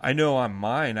I know on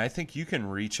mine, I think you can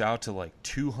reach out to like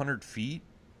 200 feet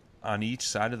on each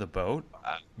side of the boat,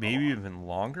 maybe even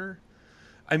longer.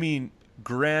 I mean,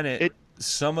 granted,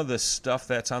 some of the stuff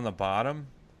that's on the bottom,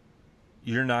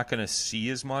 you're not going to see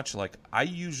as much. Like, I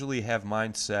usually have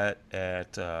mine set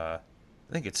at, I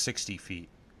think it's 60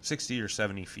 or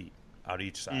 70 feet out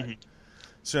each side.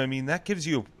 So, I mean, that gives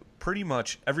you pretty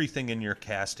much everything in your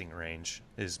casting range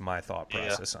is my thought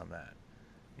process on that,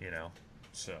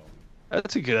 so.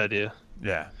 That's a good idea.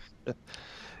 Yeah.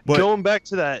 But, going back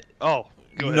to that, go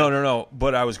ahead. No.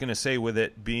 But I was going to say, with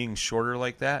it being shorter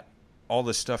like that, all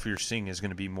the stuff you're seeing is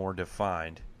going to be more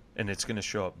defined, and it's going to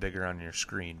show up bigger on your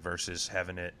screen versus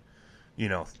having it,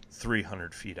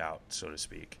 300 feet out, so to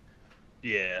speak.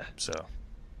 Yeah. So,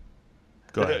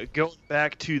 go ahead. Going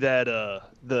back to that,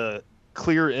 the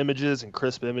clear images and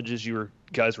crisp images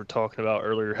guys were talking about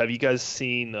earlier. Have you guys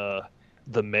seen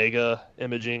the Mega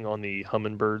imaging on the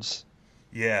Humminbirds?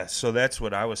 Yeah, so that's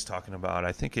what I was talking about.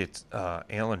 I think it's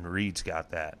Alan Reed's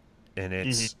got that, and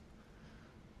it's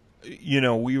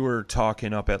we were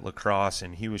talking up at La Crosse,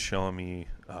 and he was showing me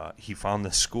he found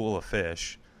this school of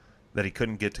fish that he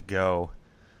couldn't get to go,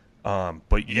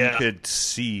 but you could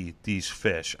see these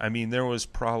fish. I mean, there was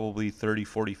probably 30,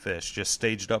 40 fish just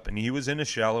staged up, and he was in a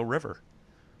shallow river,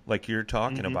 like you're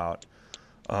talking about,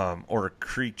 or a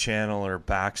creek channel or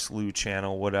back slough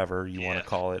channel, whatever you want to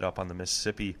call it, up on the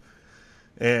Mississippi.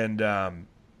 And,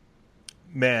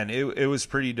 man, it was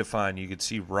pretty defined. You could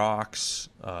see rocks.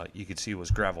 You could see it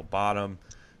was gravel bottom.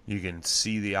 You can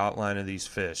see the outline of these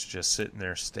fish just sitting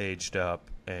there staged up.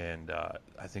 And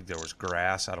I think there was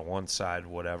grass out of one side,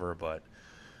 whatever. But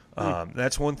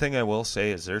that's one thing I will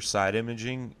say is their side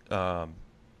imaging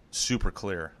super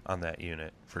clear on that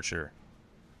unit for sure.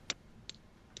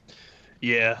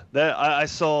 Yeah, that I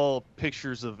saw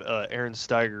pictures of Aaron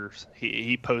Steiger's.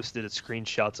 He posted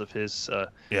screenshots of his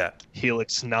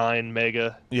Helix 9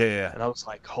 Mega. Yeah. And I was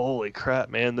like, holy crap,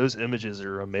 man, those images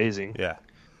are amazing. Yeah.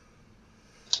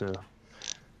 So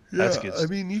that's good. I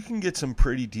mean, you can get some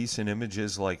pretty decent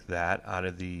images like that out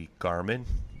of the Garmin.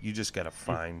 You just got to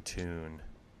fine tune,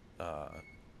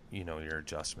 your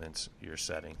adjustments, your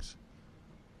settings.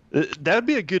 That'd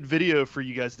be a good video for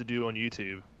you guys to do on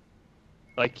YouTube.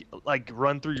 Like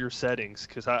run through your settings,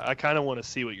 because I kind of want to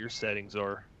see what your settings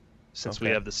are, since we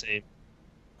have the same.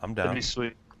 I'm down. That'd be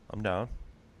sweet. I'm down.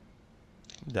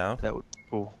 That would be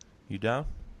cool. You down?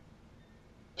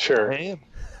 Sure. I am.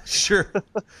 Sure.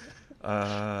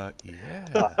 Yeah.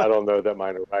 I don't know that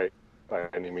mine are right by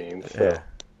any means. So.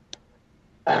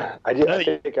 Yeah. I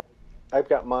think I've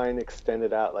got mine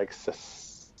extended out like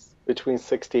between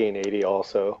 60 and 80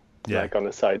 also, like on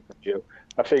the side view.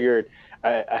 I figured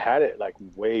I had it like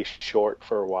way short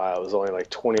for a while. It was only like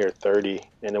 20 or 30.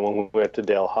 And then when we went to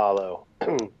Dale Hollow,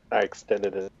 I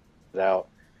extended it out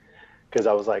because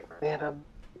I was like, man, I'm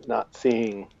not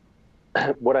seeing.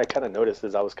 What I kind of noticed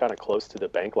is I was kind of close to the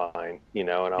bank line, and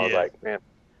I was like, man,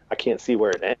 I can't see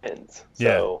where it ends.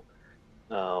 So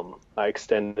I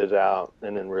extended it out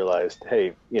and then realized,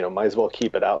 hey, might as well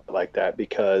keep it out like that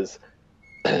because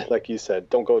like you said,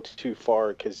 don't go too far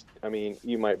because, I mean,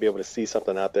 you might be able to see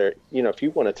something out there. If you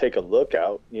want to take a look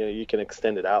out, you can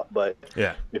extend it out. But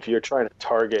if you're trying to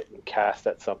target and cast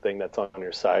at something that's on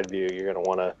your side view, you're going to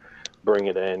want to bring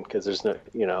it in because there's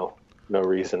no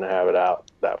reason to have it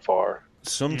out that far.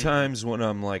 Sometimes when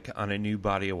I'm like on a new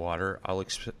body of water, I'll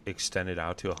extend it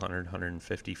out to 100,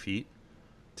 150 feet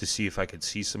to see if I could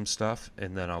see some stuff,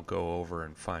 and then I'll go over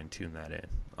and fine-tune that in.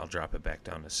 I'll drop it back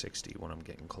down to 60 when I'm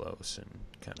getting close and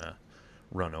kind of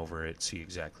run over it, see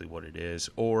exactly what it is.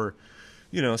 Or,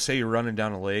 say you're running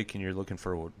down a lake and you're looking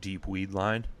for a deep weed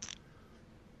line,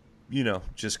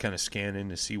 just kind of scan in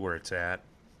to see where it's at.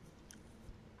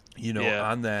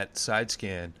 On that side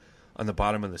scan, on the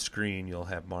bottom of the screen, you'll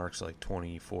have marks like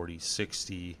 20, 40,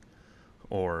 60,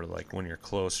 or like when you're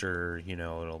closer,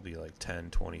 it'll be like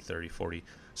 10, 20, 30, 40.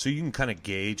 So you can kind of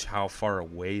gauge how far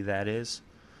away that is.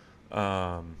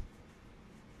 And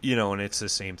it's the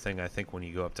same thing. I think when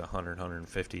you go up to 100,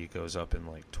 150, it goes up in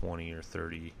like 20 or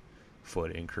 30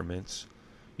 foot increments,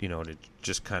 to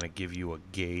just kind of give you a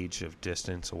gauge of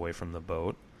distance away from the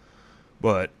boat.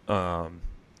 But,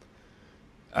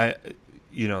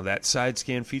 that side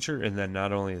scan feature, and then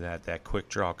not only that quick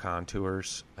draw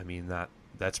contours, I mean,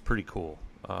 that's pretty cool.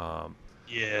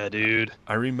 Yeah, dude.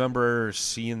 I remember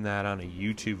seeing that on a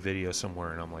YouTube video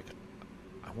somewhere, and I'm like,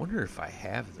 I wonder if I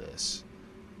have this.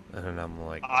 And I'm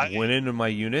like, I went into my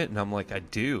unit, and I'm like, I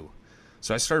do.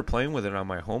 So I started playing with it on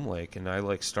my home lake, and I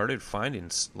like started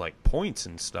finding like points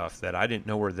and stuff that I didn't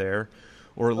know were there,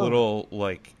 or little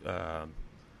like,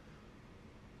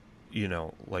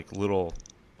 like little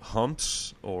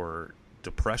humps or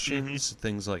depressions,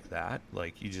 things like that.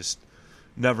 Like you just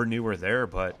never knew were there,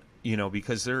 but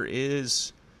because there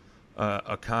is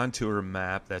a contour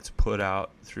map that's put out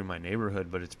through my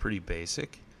neighborhood, but it's pretty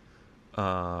basic.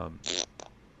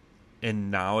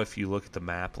 And now if you look at the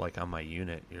map, like on my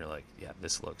unit, you're like, yeah,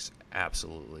 this looks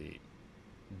absolutely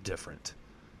different.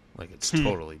 Like it's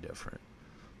totally different.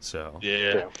 So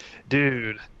yeah,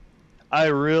 dude, I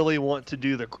really want to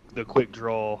do the quick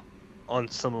draw on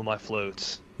some of my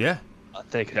floats. Yeah, I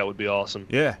think that would be awesome.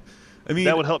 Yeah, I mean,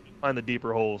 that would help you find the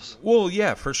deeper holes. Well,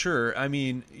 yeah, for sure. I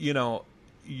mean,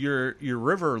 your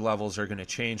river levels are going to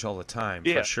change all the time,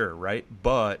 for sure, right?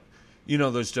 But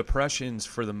those depressions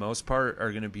for the most part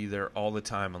are going to be there all the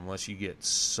time unless you get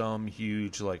some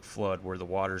huge like flood where the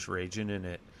water's raging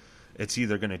and it's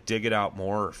either going to dig it out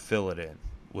more or fill it in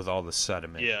with all the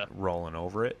sediment rolling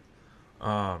over it.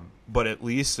 But at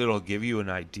least it'll give you an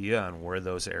idea on where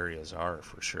those areas are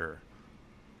for sure.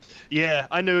 Yeah,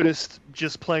 I noticed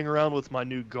just playing around with my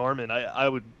new Garmin.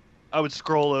 I would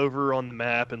scroll over on the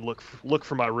map and look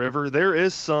for my river. There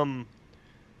is some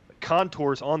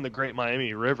contours on the Great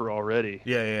Miami River already.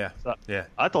 Yeah. So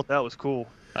I thought that was cool.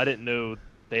 I didn't know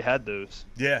they had those.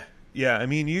 Yeah. I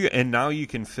mean, now you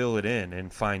can fill it in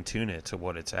and fine tune it to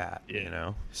what it's at. Yeah. You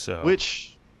know, so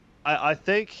which I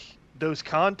think those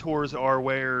contours are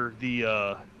where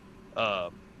the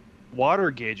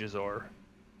water gauges are.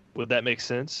 Would that make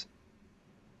sense?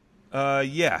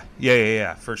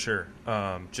 Yeah, for sure.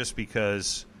 Just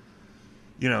because,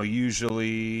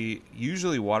 usually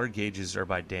water gauges are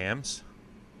by dams.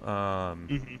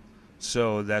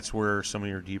 So that's where some of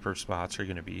your deeper spots are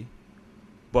going to be.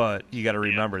 But you got to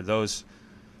remember those,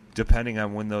 depending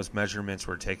on when those measurements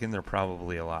were taken, they're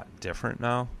probably a lot different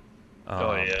now.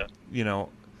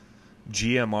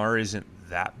 GMR isn't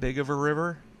that big of a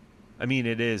river. I mean,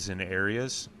 it is in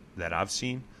areas that I've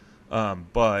seen.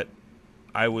 But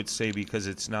I would say because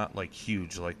it's not like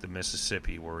huge like the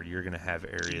Mississippi where you're going to have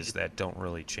areas that don't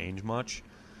really change much.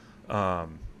 It'll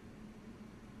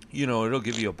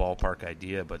give you a ballpark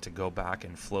idea, but to go back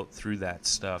and float through that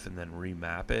stuff and then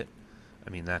remap it, I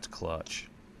mean, that's clutch.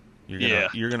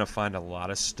 You're gonna find a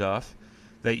lot of stuff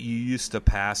that you used to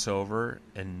pass over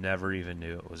and never even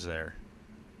knew it was there.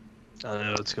 I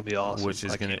know, it's gonna be awesome. Which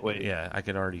is can't wait. Yeah, I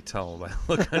can already tell by the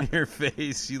look on your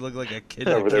face. You look like a kid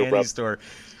in a candy store.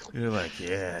 You're like,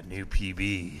 yeah, new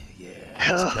PB. Yeah,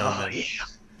 it's coming.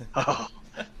 Oh.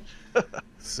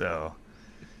 So,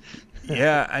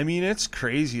 yeah, I mean, it's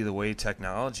crazy the way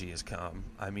technology has come.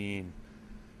 I mean,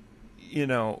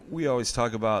 we always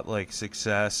talk about, like,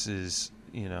 success is,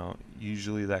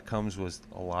 usually that comes with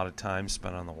a lot of time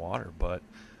spent on the water. But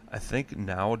I think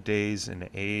nowadays in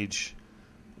age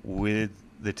with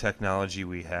the technology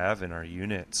we have in our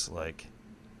units, like,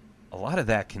 a lot of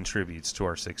that contributes to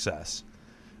our success.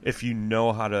 If you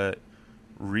know how to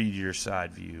read your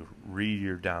side view, read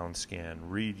your down scan,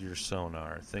 read your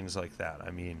sonar, things like that.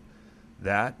 I mean,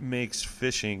 that makes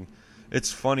fishing.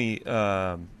 It's funny.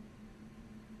 My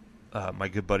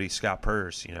good buddy Scott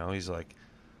Purse, he's like,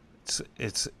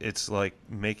 it's like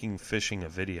making fishing a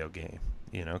video game,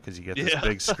 because you get this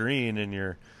big screen and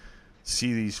you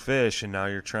see these fish, and now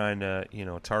you're trying to,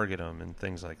 target them and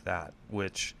things like that.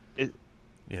 Which it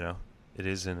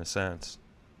is in a sense.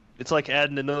 It's like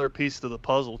adding another piece to the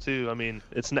puzzle too. I mean,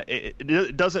 it's not.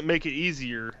 It doesn't make it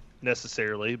easier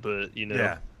necessarily, but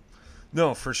Yeah.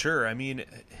 No, for sure. I mean,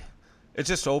 it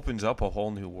just opens up a whole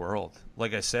new world.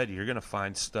 Like I said, you're going to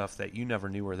find stuff that you never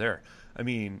knew were there. I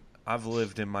mean, I've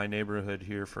lived in my neighborhood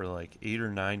here for like 8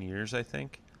 or 9 years, I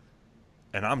think.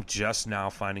 And I'm just now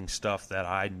finding stuff that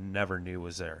I never knew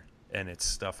was there. And it's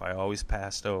stuff I always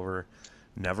passed over,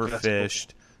 never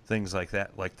fished, things like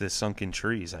that. Like the sunken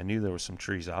trees. I knew there were some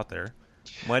trees out there.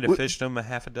 Might have fished them a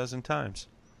half a dozen times.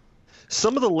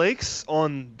 Some of the lakes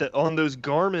on those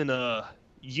Garmin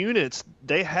units,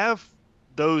 they have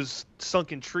those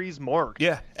sunken trees marked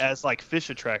as like fish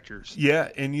attractors. Yeah,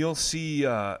 and you'll see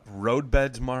road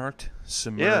beds marked,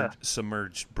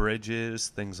 submerged bridges,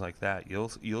 things like that.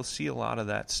 You'll see a lot of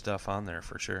that stuff on there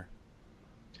for sure.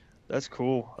 That's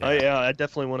cool. I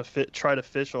definitely want to try to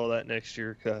fish all that next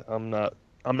year. 'Cause I'm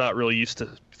not really used to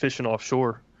fishing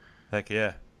offshore. Heck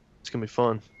yeah. It's gonna be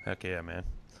fun. Heck yeah, man.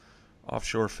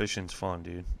 Offshore fishing's fun,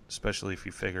 dude. Especially if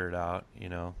you figure it out,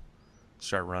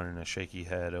 Start running a shaky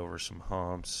head over some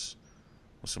humps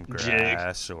with some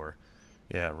grass, or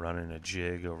running a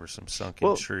jig over some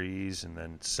sunken trees, and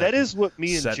then that is what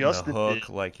me and setting Justin a hook did.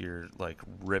 like you're like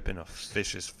ripping a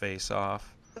fish's face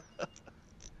off.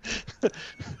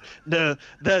 No,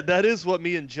 that is what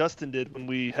me and Justin did when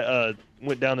we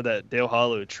went down to that Dale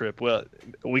Hollow trip. Well,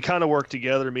 we kind of worked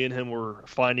together. Me and him were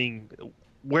finding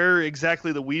where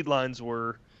exactly the weed lines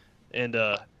were, and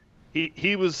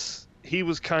he was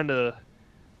kind of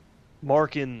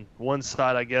marking one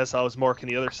side, I guess. I was marking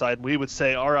the other side. We would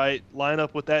say, all right, line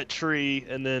up with that tree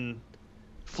and then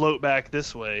float back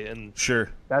this way. And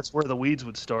sure, that's where the weeds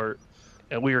would start.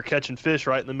 And we were catching fish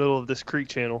right in the middle of this creek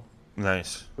channel.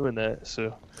 Nice. Doing that,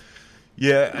 so.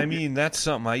 Yeah, I mean, that's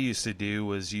something I used to do,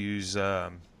 was use,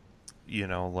 land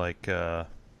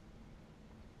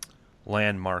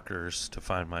markers to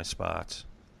find my spots.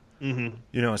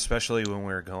 Mm-hmm. Especially when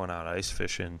we were going out ice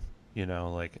fishing,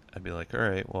 I'd be like, all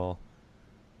right, well,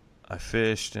 I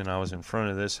fished and I was in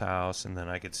front of this house, and then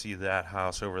I could see that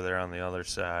house over there on the other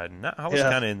side. And I was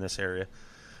kind of in this area.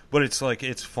 But it's like,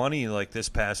 it's funny, like this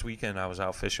past weekend I was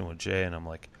out fishing with Jay, and I'm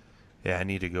like, yeah, I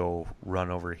need to go run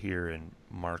over here and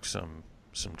mark some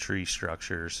tree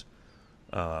structures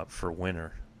for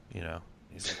winter,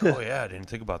 He's like, oh, yeah, I didn't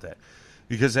think about that.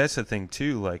 Because that's the thing,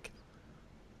 too, like,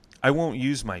 I won't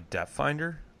use my depth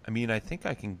finder. I mean, I think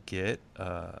I can get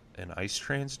an ice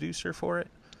transducer for it,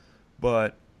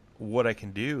 but what I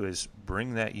can do is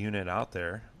bring that unit out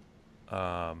there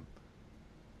on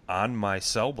my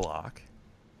cell block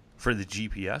for the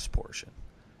GPS portion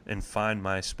and find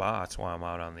my spots while I'm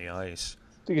out on the ice.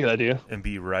 That's a good idea. And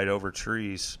be right over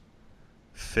trees,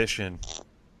 fishing,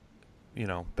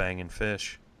 banging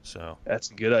fish. So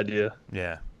That's a good idea.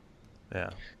 yeah.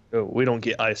 Oh, we don't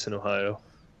get ice in Ohio.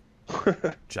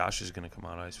 Josh is going to come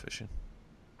out ice fishing.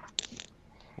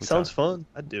 Sounds fun.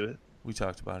 I'd do it. We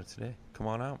talked about it today. Come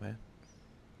on out, man.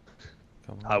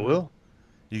 Come on I out. will.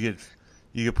 You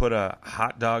could put a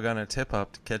hot dog on a tip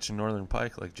up to catch a northern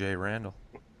pike like Jay Randall.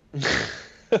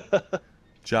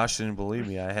 Josh didn't believe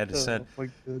me. I had to send. Oh, my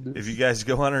goodness. If you guys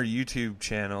go on our YouTube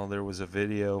channel, there was a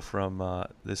video from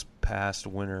this past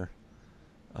winter.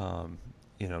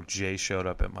 Jay showed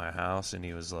up at my house and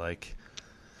he was like,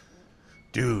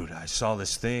 "Dude, I saw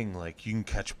this thing. Like, you can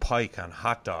catch pike on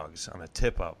hot dogs on a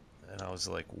tip up." And I was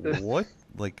like, "What?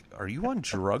 Like, are you on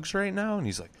drugs right now?" And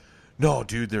he's like, "No,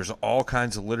 dude, there's all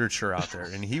kinds of literature out there."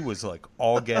 And he was like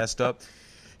all gassed up.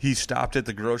 He stopped at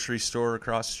the grocery store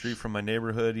across the street from my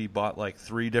neighborhood. He bought like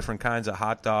 3 different kinds of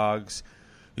hot dogs.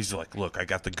 He's like, "Look, I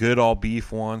got the good all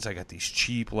beef ones. I got these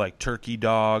cheap like turkey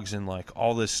dogs and like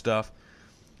all this stuff."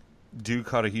 Dude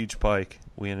caught a huge pike.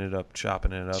 We ended up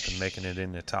chopping it up and making it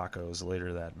into tacos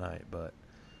later that night. But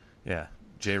yeah,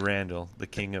 Jay Randall, the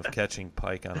king of catching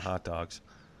pike on hot dogs.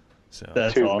 So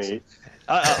That's To awesome. me.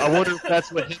 I wonder if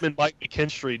that's what him and Mike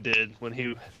McKinstry did when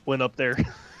he went up there.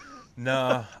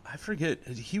 no, I forget.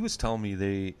 He was telling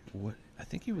me I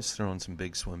think he was throwing some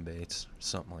big swim baits,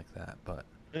 something like that. But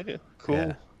Okay, cool.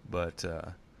 yeah, but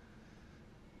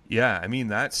yeah, I mean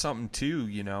that's something too.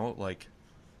 Like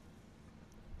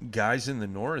guys in the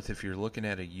north, if you're looking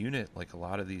at a unit, like a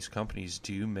lot of these companies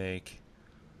do make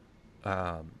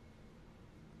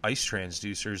ice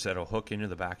transducers that'll hook into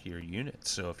the back of your unit.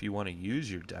 So if you want to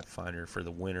use your depth finder for the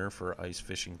winter for ice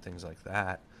fishing, things like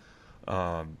that,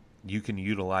 you can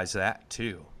utilize that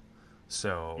too.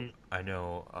 So I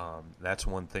know that's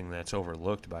one thing that's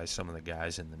overlooked by some of the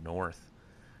guys in the north,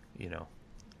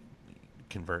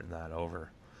 converting that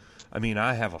over. I mean,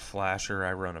 I have a flasher.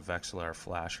 I run a Vexilar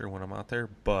flasher when I'm out there,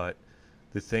 but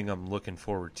the thing I'm looking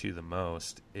forward to the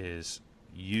most is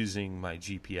using my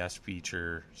GPS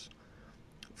features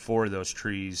for those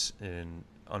trees and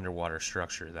underwater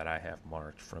structure that I have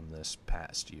marked from this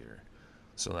past year.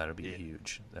 So that'll be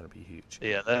huge. That'll be huge.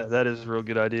 Yeah, that is a real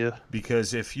good idea.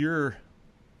 Because if you're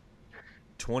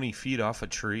 20 feet off a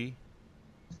tree,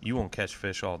 you won't catch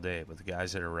fish all day, but the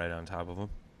guys that are right on top of them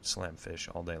slam fish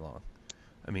all day long.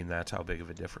 I mean, that's how big of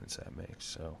a difference that makes.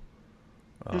 So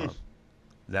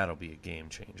that'll be a game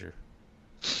changer.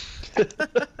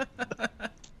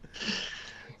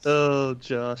 Oh,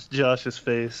 Josh's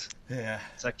face. Yeah.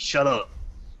 It's like, shut up.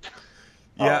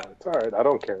 Yeah. Oh, it's all right. I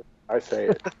don't care. I say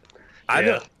it.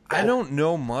 I don't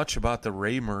know much about the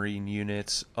Raymarine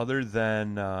units other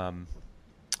than I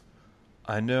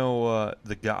know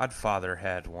the Godfather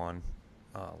had one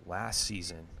last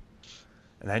season.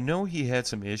 And I know he had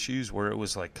some issues where it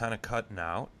was like kind of cutting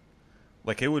out.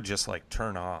 Like it would just like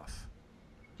turn off.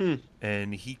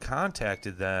 And he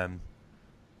contacted them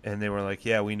and they were like,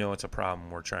 "Yeah, we know it's a problem.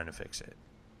 We're trying to fix it."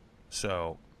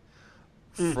 So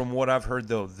from what I've heard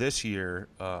though, this year,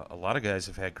 a lot of guys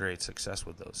have had great success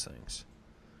with those things.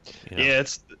 Yeah,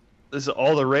 this is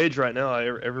all the rage right now.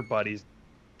 Everybody's.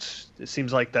 It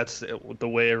seems like that's the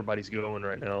way everybody's going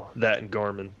right now. That and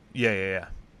Garmin. Yeah.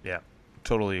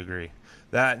 Totally agree.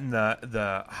 That and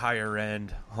the higher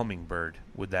end Hummingbird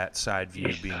with that side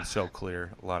view being so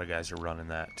clear. A lot of guys are running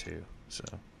that too. So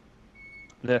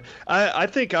Yeah, I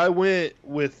think I went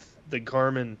with the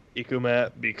Garmin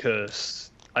EcoMat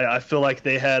because I feel like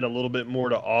they had a little bit more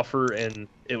to offer and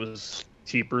it was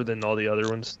cheaper than all the other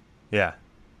ones. Yeah.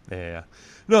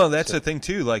 No, that's the thing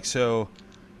too. Like, so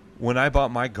when I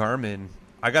bought my Garmin,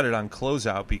 I got it on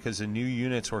closeout because the new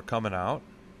units were coming out,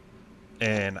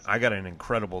 and I got an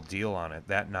incredible deal on it.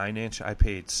 That 9-inch, I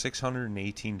paid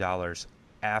 $618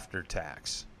 after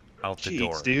tax out the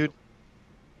door. Jeez, dude.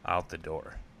 Out the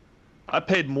door. I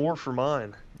paid more for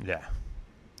mine. Yeah.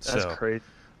 That's So crazy.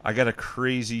 I got a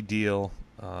crazy deal.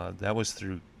 That was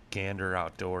through Gander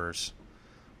Outdoors.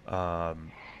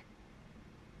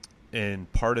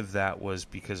 And part of that was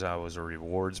because I was a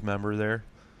rewards member there.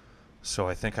 So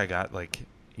I think I got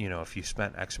if you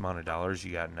spent X amount of dollars,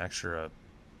 you got an extra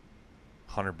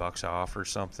 $100 off or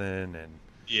something, and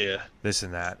Yeah. this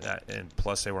and that, and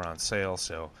plus they were on sale.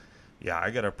 So yeah, I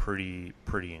got a pretty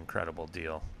incredible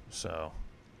deal. So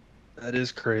That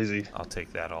is crazy. I'll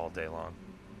take that all day long.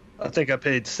 I think I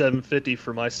paid $750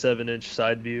 for my 7-inch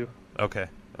side view. Okay.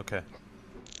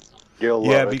 You'll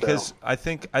Yeah, love it, because though. I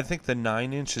think the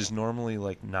 9-inch is normally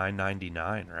like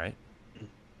 $9.99, right?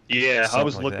 Yeah, I Something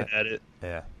was like looking that. at it.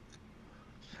 Yeah.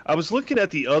 I was looking at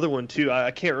the other one too.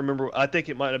 I can't remember. I think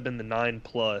it might have been the 9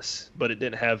 Plus, but it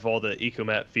didn't have all the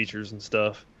EcoMap features and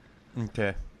stuff.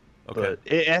 Okay. But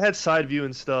it had side view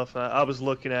and stuff. I was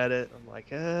looking at it. I'm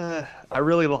like, I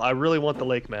really want the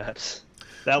lake maps.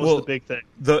 That was the big thing.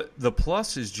 The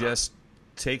Plus is just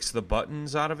takes the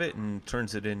buttons out of it and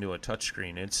turns it into a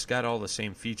touchscreen. It's got all the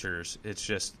same features. It's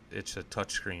a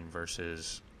touchscreen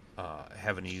versus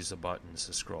having to use the buttons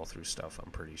to scroll through stuff.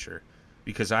 I'm pretty sure,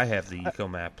 because I have the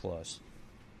EcoMap Plus.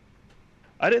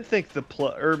 I didn't think the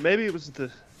Plus, or maybe it was the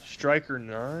Striker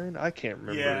 9. I can't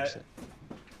remember. Yeah. Exactly.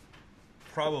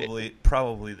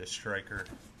 Probably the Striker.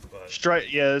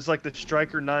 But... Yeah, it's like the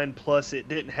Striker 9 Plus. It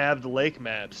didn't have the lake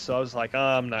maps, so I was like,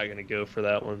 I'm not gonna go for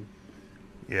that one.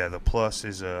 Yeah, the Plus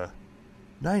is a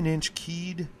 9-inch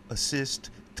keyed assist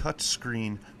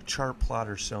touchscreen chart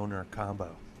plotter sonar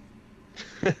combo.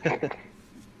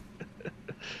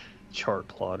 Chart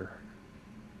plotter.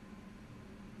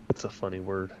 That's a funny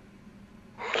word.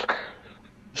 I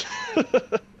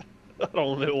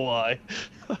don't know why.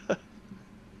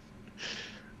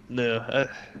 No, I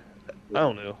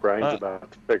don't know. Brian's about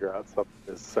to figure out something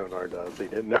his sonar does he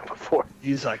didn't know before.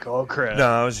 He's like, oh crap. No,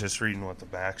 I was just reading what the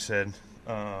back said.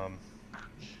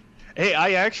 Hey,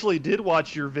 I actually did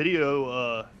watch your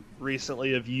video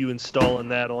recently of you installing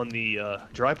that on the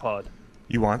tripod.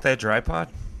 You want that tripod?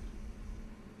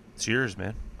 It's yours,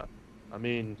 man. I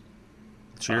mean,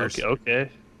 It's yours. Okay.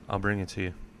 I'll bring it to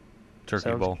you. Turkey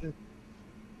Sounds Bowl good.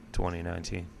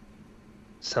 2019.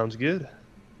 Sounds good.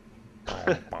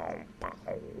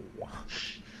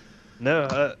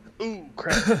 No, ooh,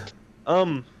 crap.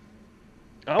 I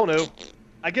don't know.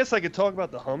 I guess I could talk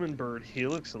about the Humminbird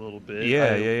Helix a little bit.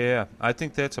 Yeah. I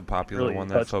think that's a popular Really one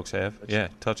that touch- folks have. Yeah,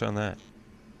 touch on that.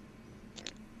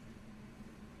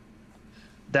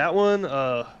 That one,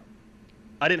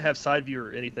 I didn't have side view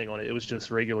or anything on it. It was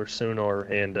just regular sonar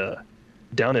and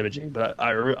down imaging. But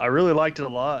I really liked it a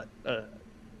lot.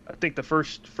 I think the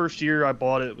first year I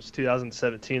bought it was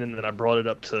 2017, and then I brought it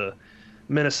up to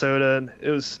Minnesota. And it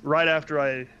was right after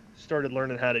I started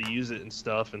learning how to use it and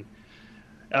stuff, and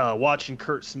watching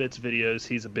Kurt Smith's videos.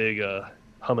 He's a big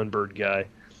Humminbird guy.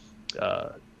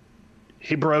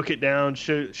 He broke it down,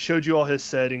 showed you all his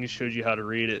settings, showed you how to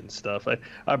read it and stuff.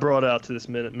 I brought it out to this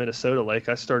Minnesota lake.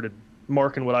 I started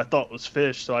marking what I thought was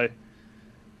fish, so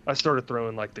I started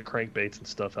throwing like the crankbaits and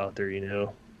stuff out there,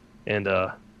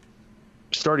 and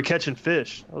started catching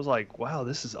fish. I was like, wow,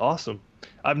 this is awesome.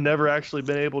 I've never actually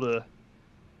been able to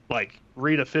like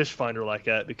read a fish finder like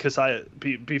that, because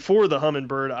before the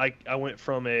Humminbird, I went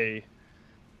from a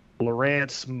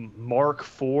Lowrance Mark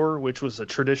IV, which was a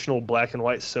traditional black and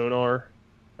white sonar.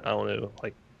 I don't know,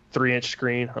 like 3-inch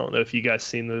screen. I don't know if you guys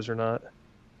seen those or not.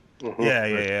 Mm-hmm.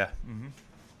 Yeah. Mm-hmm.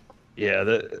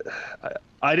 Yeah,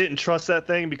 I didn't trust that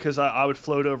thing because I would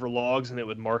float over logs and it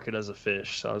would mark it as a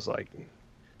fish. So I was like,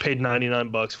 paid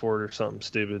 $99 for it or something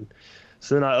stupid.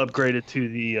 So then I upgraded to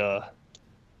the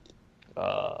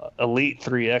Elite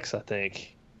 3X, I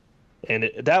think, and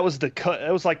that was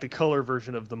like the color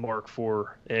version of the Mark IV,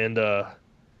 and I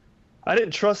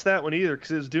didn't trust that one either because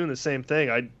it was doing the same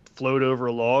thing. I'd float over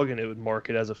a log and it would mark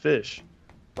it as a fish.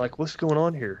 Like, what's going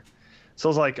on here? So I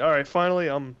was like, all right, finally,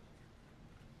 I'm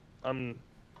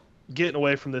getting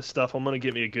away from this stuff. I'm gonna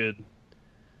get me a good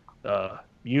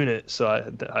unit. So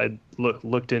I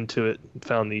looked into it,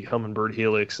 found the Humminbird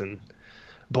Helix, and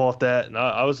bought that. And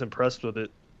I was impressed with it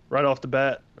right off the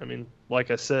bat. I mean,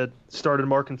 like I said, started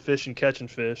marking fish and catching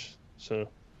fish. So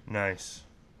Nice.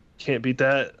 can't beat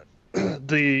that.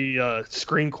 The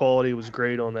screen quality was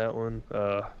great on that one.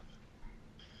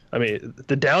 I mean,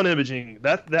 the down imaging,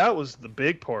 that was the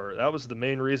big part. That was the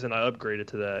main reason I upgraded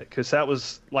to that, because that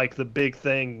was like the big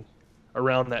thing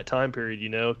around that time period,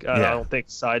 I don't think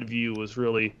side view was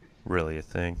really a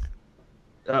thing.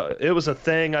 It was a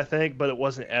thing, I think, but it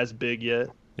wasn't as big yet.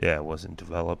 Yeah, it wasn't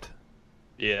developed.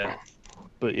 Yeah.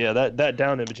 But yeah, that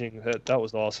down imaging, that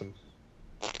was awesome.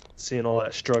 Seeing all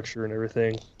that structure and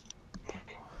everything.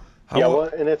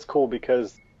 And it's cool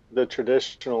because the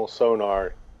traditional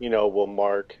sonar, will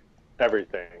mark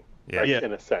everything,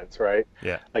 in a sense, right?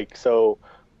 Yeah.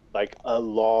 Like a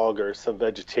log or some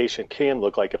vegetation can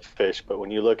look like a fish, but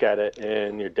when you look at it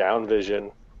in your down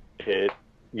vision,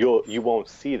 you won't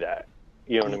see that.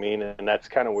 You know what I mean? And that's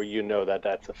kind of where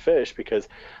that's a fish, because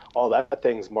all that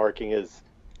thing's marking is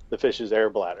the fish's air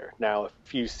bladder. Now,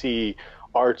 if you see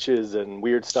arches and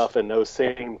weird stuff, and those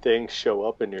same things show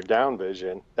up in your down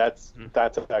vision, that's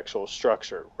an actual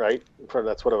structure, right?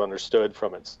 That's what I've understood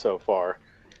from it so far,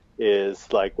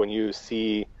 is like when you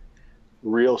see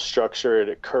real structure, it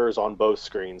occurs on both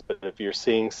screens. But if you're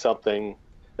seeing something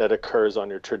that occurs on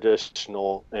your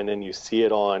traditional and then you see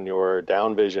it on your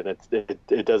down vision,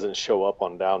 it doesn't show up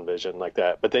on down vision like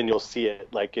that. But then you'll see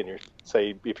it like in your,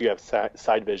 say, if you have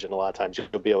side vision, a lot of times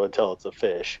you'll be able to tell it's a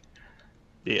fish.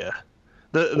 Yeah.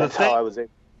 That's how I was able.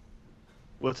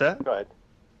 What's that? Go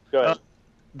ahead.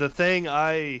 The thing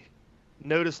I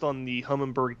noticed on the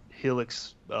Humminbird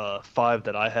Helix 5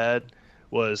 that I had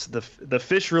was the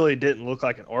fish really didn't look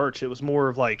like an arch. It was more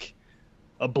of like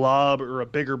a blob or a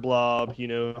bigger blob, you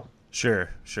know. Sure.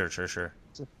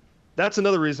 That's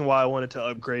another reason why I wanted to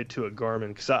upgrade to a Garmin,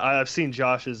 because I've seen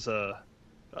Josh's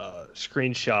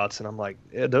screenshots, and I'm like,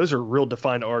 yeah, those are real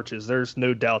defined arches. There's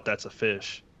no doubt that's a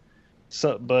fish.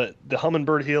 So, but the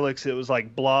Humminbird Helix, it was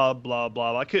like blob, blob,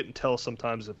 blob. I couldn't tell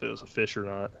sometimes if it was a fish or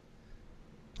not.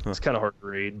 It's kind of hard to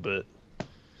read, but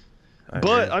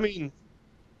I mean,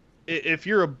 if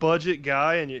you're a budget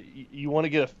guy and you want to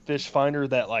get a fish finder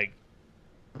that like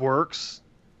works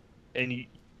and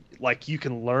you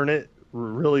can learn it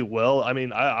really well, I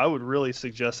mean, I would really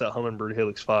suggest that Humminbird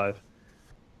Helix 5.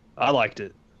 I liked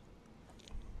it.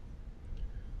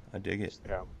 I dig it.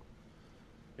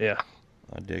 Yeah.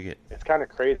 I dig it. It's kind of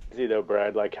crazy though,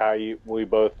 Brad, like how we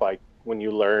both, like when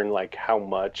you learn like how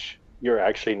much you're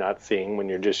actually not seeing when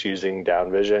you're just using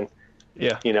down vision.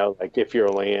 Yeah. You know, like if you're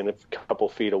only in a couple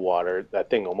feet of water, that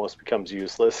thing almost becomes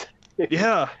useless.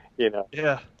 Yeah. You know.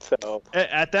 Yeah. So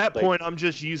at that point, I'm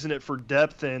just using it for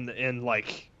depth and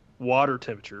like water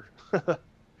temperature.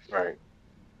 Right.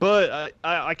 But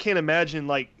I can't imagine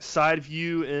like side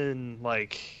view in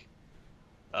like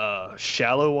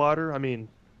shallow water. I mean,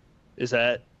 is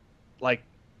that like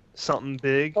something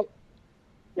big?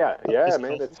 Yeah,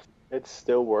 man, it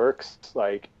still works.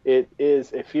 Like it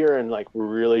is, if you're in like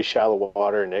really shallow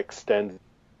water and it extends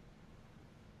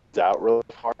out really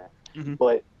far. Mm-hmm.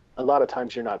 But a lot of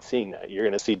times you're not seeing that. You're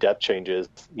going to see depth changes,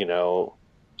 you know,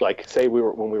 like say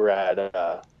when we were at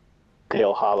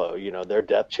Dale Hollow, you know, their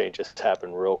depth changes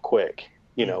happen real quick.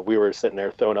 You know, we were sitting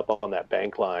there throwing up on that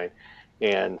bank line,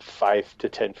 and 5 to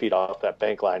 10 feet off that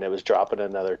bank line, it was dropping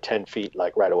another 10 feet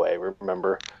like right away,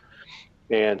 remember?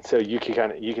 And so you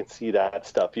can see that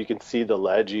stuff. You can see the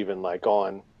ledge even like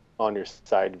on your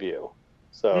side view.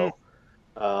 So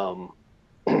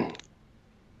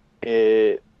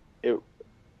it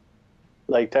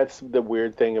like that's the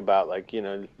weird thing about, like, you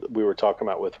know, we were talking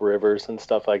about with rivers and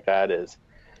stuff like that, is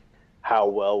how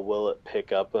well will it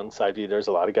pick up on side view. There's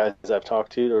a lot of guys I've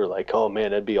talked to that are like, oh man,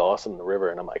 it'd be awesome in the river.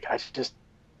 And I'm like, I just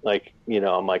like, you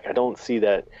know, I'm like, I don't see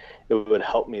that it would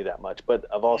help me that much. But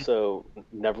I've also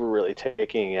never really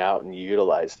taken it out and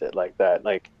utilized it like that.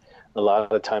 Like a lot of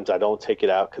the times I don't take it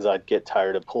out because I'd get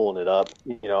tired of pulling it up,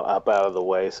 you know, up out of the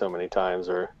way so many times.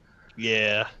 Or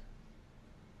yeah.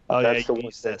 Oh that's yeah, you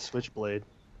use that switchblade.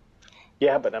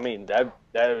 Yeah, but I mean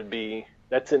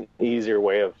that's an easier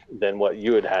way than what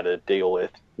you had to deal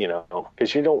with, you know,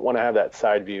 because you don't want to have that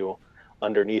side view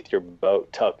underneath your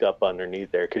boat, tucked up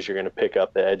underneath there, because you're going to pick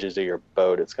up the edges of your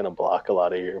boat. It's going to block a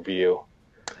lot of your view.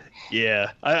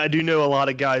 Yeah, I do know a lot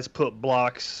of guys put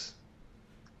blocks,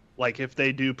 like if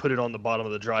they do put it on the bottom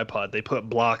of the dry pod, they put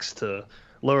blocks to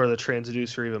lower the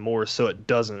transducer even more so it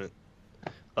doesn't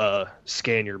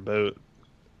scan your boat.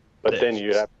 But then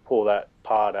you have to pull that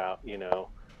pod out, you know,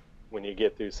 when you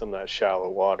get through some of that shallow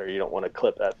water. You don't want to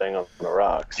clip that thing on the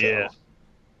rocks. So. Yeah.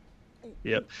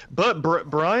 Yep. But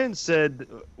Brian said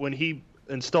when he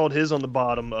installed his on the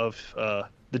bottom of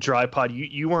the dry pod,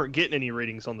 you weren't getting any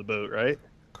readings on the boat, right?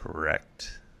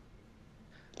 Correct.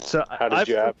 So how did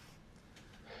you have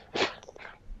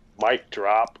mic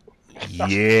drop?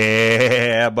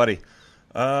 Yeah, buddy.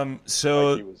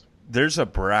 So there's a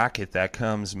bracket that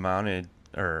comes mounted,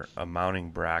 or a mounting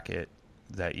bracket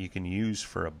that you can use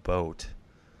for a boat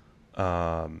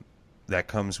that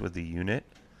comes with the unit.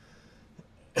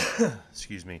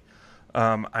 Excuse me.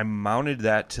 I mounted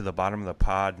that to the bottom of the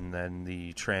pod, and then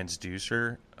the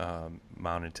transducer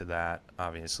mounted to that,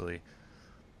 obviously.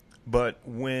 But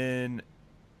when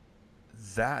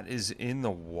that is in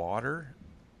the water,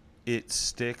 it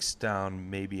sticks down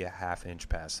maybe a half inch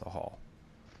past the hull.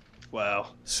 Wow.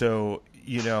 So,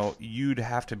 you know, you'd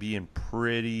have to be in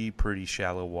pretty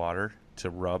shallow water to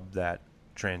rub that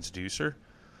transducer,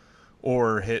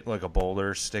 or hit like a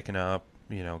boulder sticking up,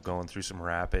 you know, going through some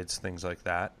rapids, things like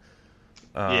that.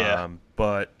 Yeah.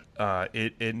 But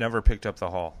it never picked up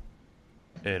the hull.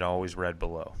 It always read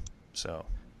below. So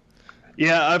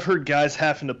Yeah, I've heard guys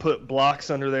having to put blocks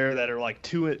under there that are like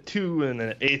 2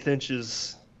 1/8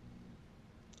 inches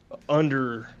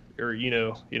under, or you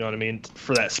know what I mean,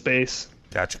 for that space.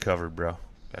 Got you covered, bro.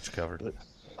 Got you covered.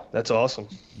 That's awesome.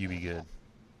 You be good.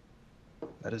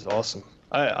 That is awesome.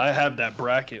 I have that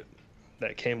bracket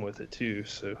that came with it too.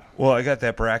 So Well, I got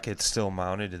that bracket still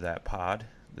mounted to that pod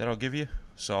that I'll give you.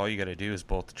 So all you got to do is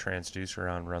bolt the transducer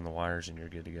on, run the wires, and you're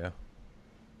good to go.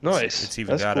 nice. It's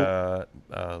even That's got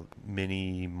cool. a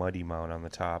mini muddy mount on the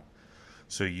top,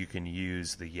 so you can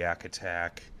use the Yak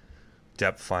Attack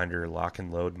depth finder lock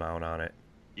and load mount on it.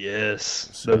 Yes,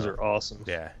 So- those are awesome.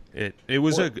 Yeah, it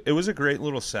was a great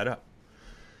little setup.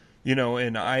 You know,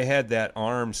 and I had that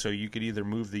arm so you could either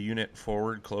move the unit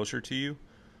forward closer to you,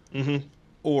 Mm-hmm.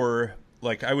 or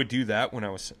like I would do that when I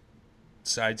was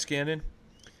side scanning.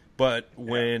 But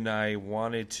when I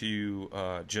wanted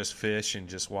to just fish and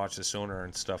just watch the sonar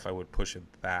and stuff, I would push it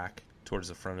back towards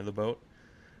the front of the boat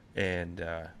and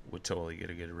would totally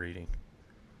get a good reading.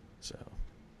 So,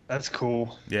 That's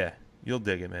cool. yeah, you'll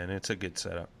dig it, man. It's a good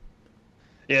setup.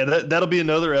 Yeah, that'll be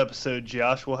another episode,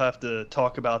 Josh. We'll have to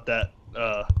talk about that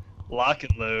lock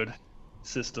and load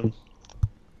system.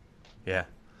 Yeah,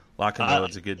 lock and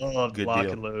load's a good love lock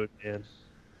deal. and load, man.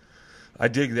 I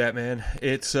dig that, man.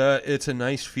 It's a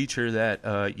nice feature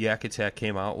that Yak Attack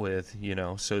came out with, you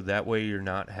know, so that way you're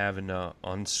not having to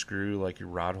unscrew like your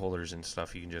rod holders and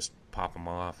stuff. You can just pop them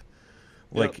off.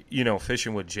 Like, you know,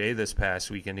 fishing with Jay this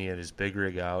past weekend, he had his big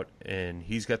rig out, and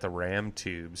he's got the ram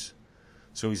tubes.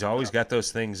 So he's always got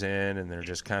those things in, and they're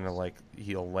just kind of like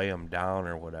he'll lay them down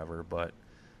or whatever. But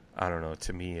I don't know.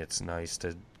 To me, it's nice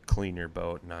to clean your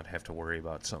boat and not have to worry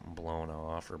about something blown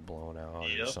off or blown out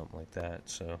or something like that.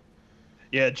 So.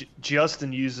 Yeah,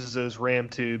 Justin uses those ram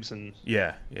tubes, and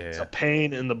Yeah. it's a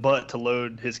pain in the butt to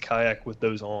load his kayak with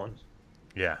those on.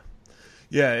 Yeah.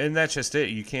 Yeah, and that's just it.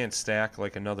 You can't stack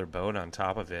like another boat on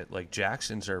top of it. Like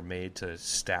Jacksons are made to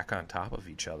stack on top of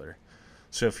each other.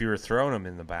 So if you were throwing them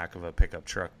in the back of a pickup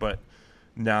truck, but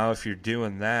now if you're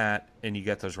doing that and you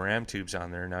got those ram tubes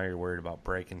on there, now you're worried about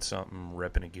breaking something,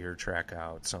 ripping a gear track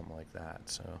out, something like that.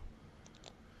 So,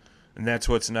 and that's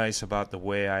what's nice about the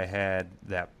way I had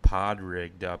that pod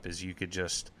rigged up is you could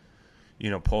just, you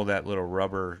know, pull that little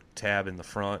rubber tab in the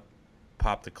front,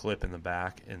 pop the clip in the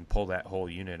back, and pull that whole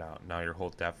unit out. Now your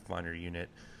whole depth finder unit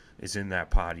is in that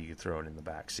pod. You can throw it in the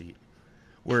back seat.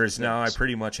 Whereas now I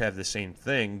pretty much have the same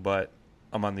thing, but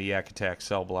I'm on the Yak Attack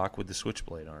cell block with the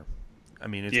switchblade arm. I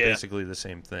mean, it's basically the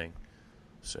same thing.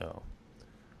 So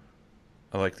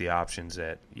I like the options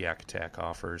that Yak Attack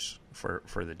offers for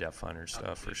the depth finder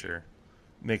stuff for sure.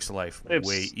 Makes life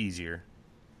way easier.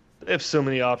 They have so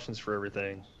many options for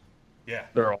everything. Yeah.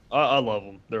 I love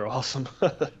them. They're awesome.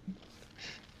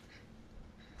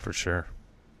 For sure.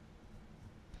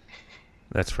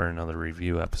 That's for another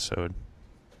review episode.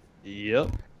 Yep.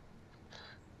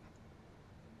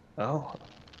 Oh,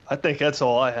 I think that's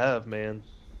all I have, man.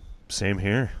 Same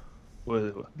here.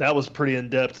 That was pretty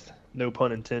in-depth, no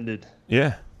pun intended,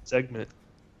 Yeah. segment.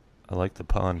 I like the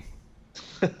pun.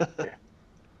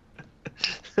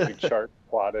 We chart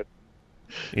plotted.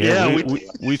 Yeah,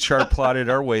 we chart plotted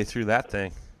our way through that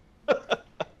thing.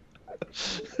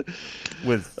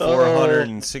 With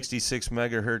 466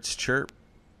 megahertz chirp.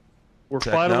 We're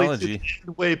technology. finally to the end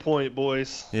waypoint,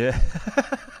 boys. Yeah.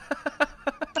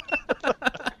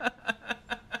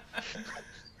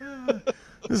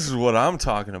 This is what I'm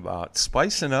talking about.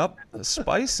 Spicing up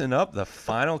the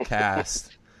final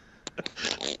cast.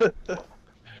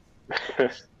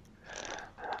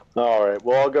 All right.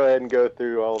 Well, I'll go ahead and go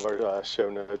through all of our show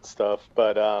notes stuff.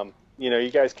 But, you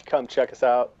guys can come check us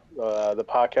out. The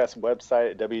podcast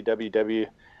website at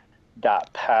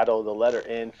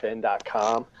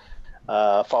www.paddle.fin.com.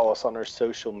 Follow us on our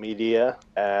social media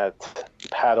at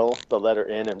paddle, the letter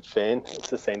N, and fin. It's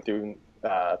the same through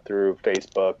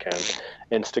Facebook and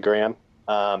Instagram.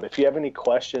 If you have any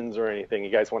questions or anything, you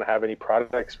guys want to have any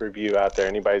products review out there,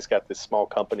 anybody's got the small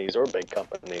companies or big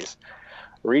companies,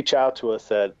 reach out to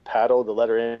us at paddle, the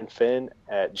letter N, fin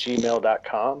at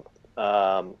gmail.com.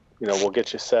 We'll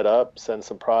get you set up, send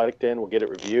some product in, we'll get it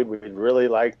reviewed. We'd really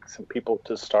like some people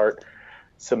to start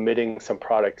submitting some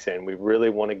products in. We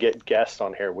really want to get guests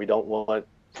on here. We don't want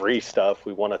free stuff.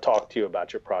 We want to talk to you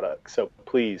about your product. So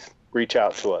please reach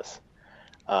out to us.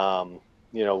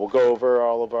 We'll go over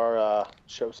all of our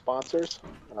show sponsors.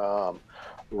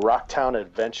 Rocktown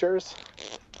Adventures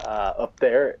up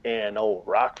there in old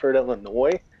Rockford,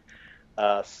 Illinois.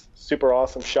 Super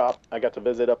awesome shop. I got to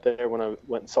visit up there when I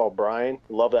went and saw Brian.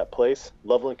 Love that place.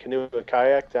 Loveland Canoe and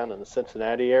Kayak down in the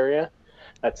Cincinnati area.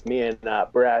 That's me and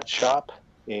Brad's shop.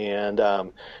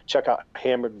 And check out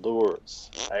Hammered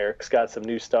Lures. Eric's got some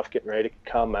new stuff getting ready to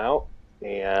come out.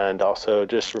 And also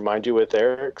just remind you with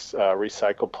Eric's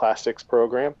recycled plastics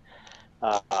program,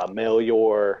 mail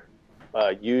your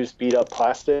used beat up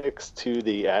plastics to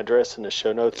the address in the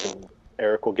show notes, and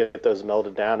Eric will get those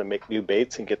melted down and make new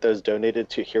baits and get those donated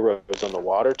to Heroes on the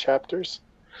Water chapters.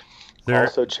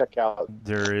 Also check out.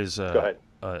 There is a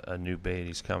new bait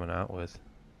he's coming out with,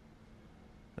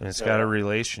 and it's got a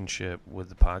relationship with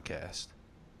the podcast.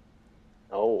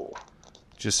 Oh,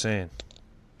 just saying.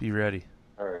 Be ready.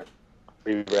 All right.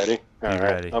 Are you ready? All right.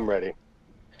 Ready. I'm ready.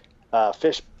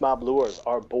 Fish Mob Lures,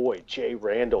 our boy Jay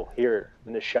Randall here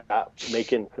in the shop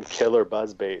making some killer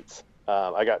buzz baits.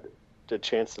 I got the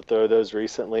chance to throw those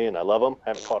recently, and I love them.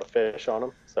 Haven't caught a fish on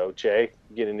them. So, Jay,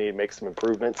 you're going to need to make some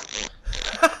improvements.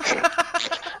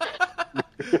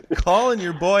 Calling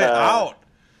your boy out.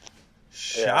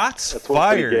 Shots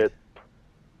fired.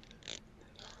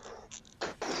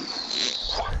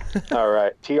 All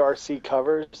right. TRC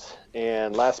covers.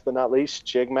 And last but not least,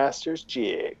 Jigmasters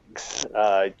Jigs.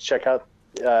 Check out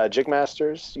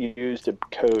Jigmasters. Use the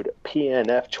code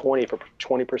PNF20 for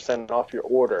 20% off your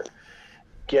order.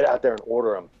 Get out there and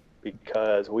order them,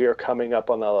 because we are coming up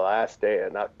on the last day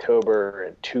in October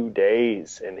in 2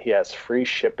 days, and he has free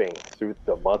shipping through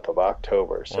the month of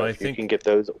October. So if you can get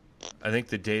those. I think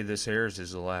the day this airs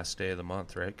is the last day of the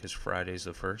month, right? Because Friday's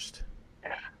the 1st.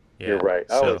 Yeah, you're right.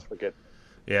 I always forget.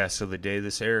 Yeah, so the day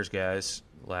this airs, guys,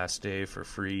 last day for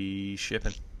free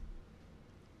shipping.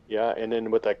 Yeah, and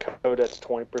then with that code, that's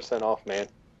 20% off, man.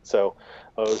 So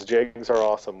those jigs are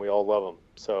awesome. We all love them.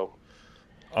 So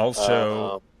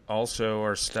also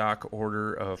our stock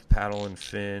order of paddle and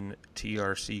fin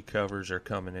TRC covers are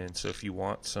coming in. So if you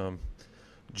want some,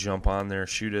 jump on there,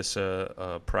 shoot us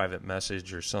a private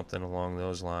message or something along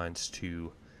those lines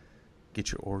to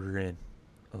get your order in.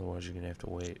 Otherwise, you're gonna have to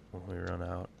wait when we run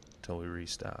out until we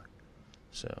restock.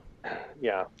 So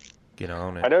yeah, get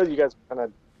on it. I know you guys are kind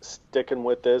of sticking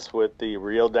with this with the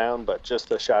reel down, but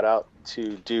just a shout out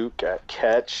to Duke at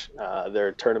Catch.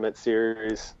 Their tournament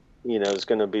series, is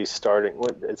going to be starting.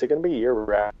 Is it going to be year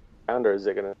round, or is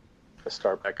it going to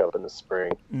start back up in the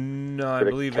spring? No, I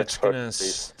believe it's going to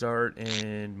start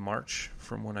in March.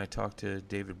 From when I talked to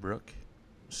David Brook,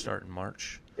 start in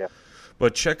March. Yeah.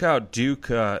 But check out Duke.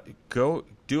 Go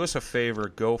do us a favor.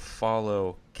 Go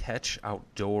follow Catch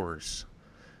Outdoors.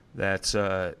 That's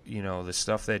the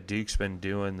stuff that Duke's been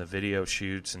doing, the video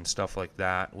shoots and stuff like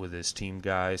that with his team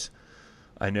guys.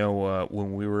 I know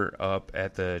when we were up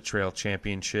at the Trail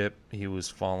Championship, he was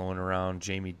following around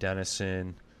Jamie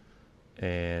Dennison,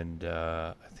 and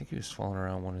I think he was following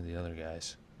around one of the other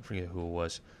guys. I forget who it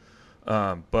was.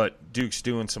 But Duke's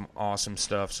doing some awesome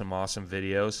stuff, some awesome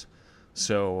videos.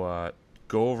 So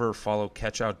go over, follow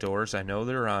Catch Outdoors. I know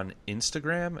they're on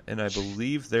Instagram, and I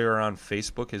believe they're on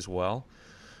Facebook as well.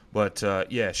 But,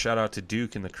 shout out to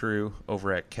Duke and the crew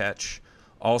over at Catch.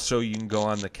 Also, you can go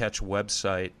on the Catch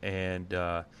website, and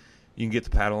you can get the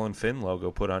Paddle and Fin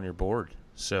logo put on your board.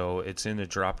 So it's in the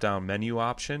drop-down menu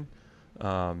option.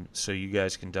 So you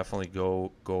guys can definitely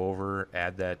go over,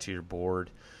 add that to your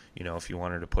board. If you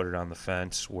wanted to put it on the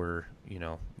fence where,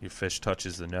 your fish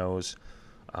touches the nose,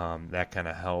 that kind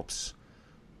of helps,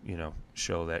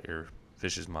 show that your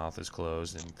fish's mouth is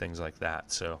closed and things like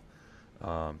that. So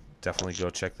definitely go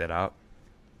check that out.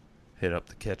 Hit up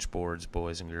the Catch boards,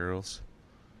 boys and girls.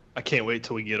 I can't wait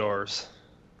till we get ours.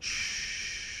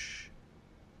 Shh.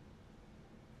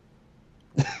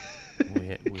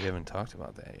 we haven't talked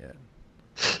about that yet.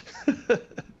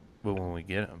 But when we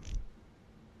get them,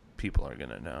 people are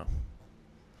going to know.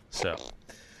 So,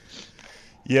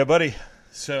 yeah, buddy.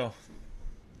 So,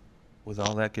 with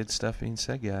all that good stuff being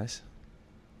said, guys.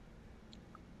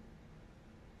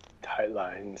 Tight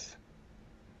lines.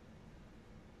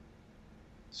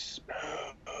 Smooth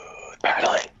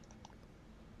paddling.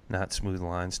 Not smooth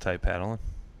lines, tight paddling.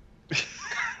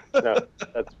 No,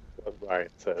 that's what Ryan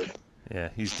says. Yeah,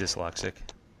 he's dyslexic.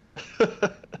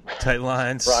 Tight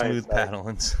lines, Ryan's smooth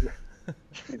paddlings.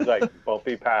 He's like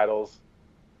bumpy paddles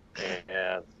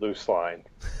and loose line.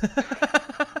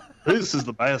 This is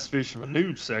the Bass Fisherman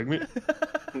News segment.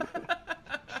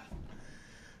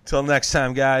 Till next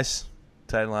time, guys.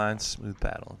 Tight lines, smooth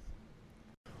paddling.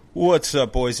 What's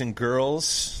up, boys and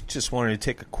girls? Just wanted to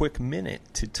take a quick minute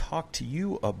to talk to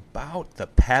you about the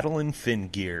Paddle and Fin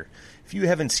gear. If you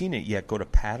haven't seen it yet, go to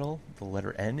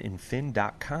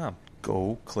paddle_and_fin.com.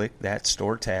 Go click that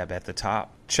store tab at the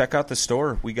top. Check out the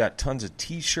store. We got tons of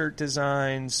t-shirt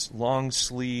designs, long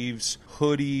sleeves,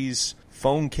 hoodies,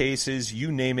 phone cases,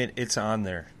 you name it, it's on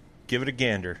there. Give it a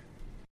gander.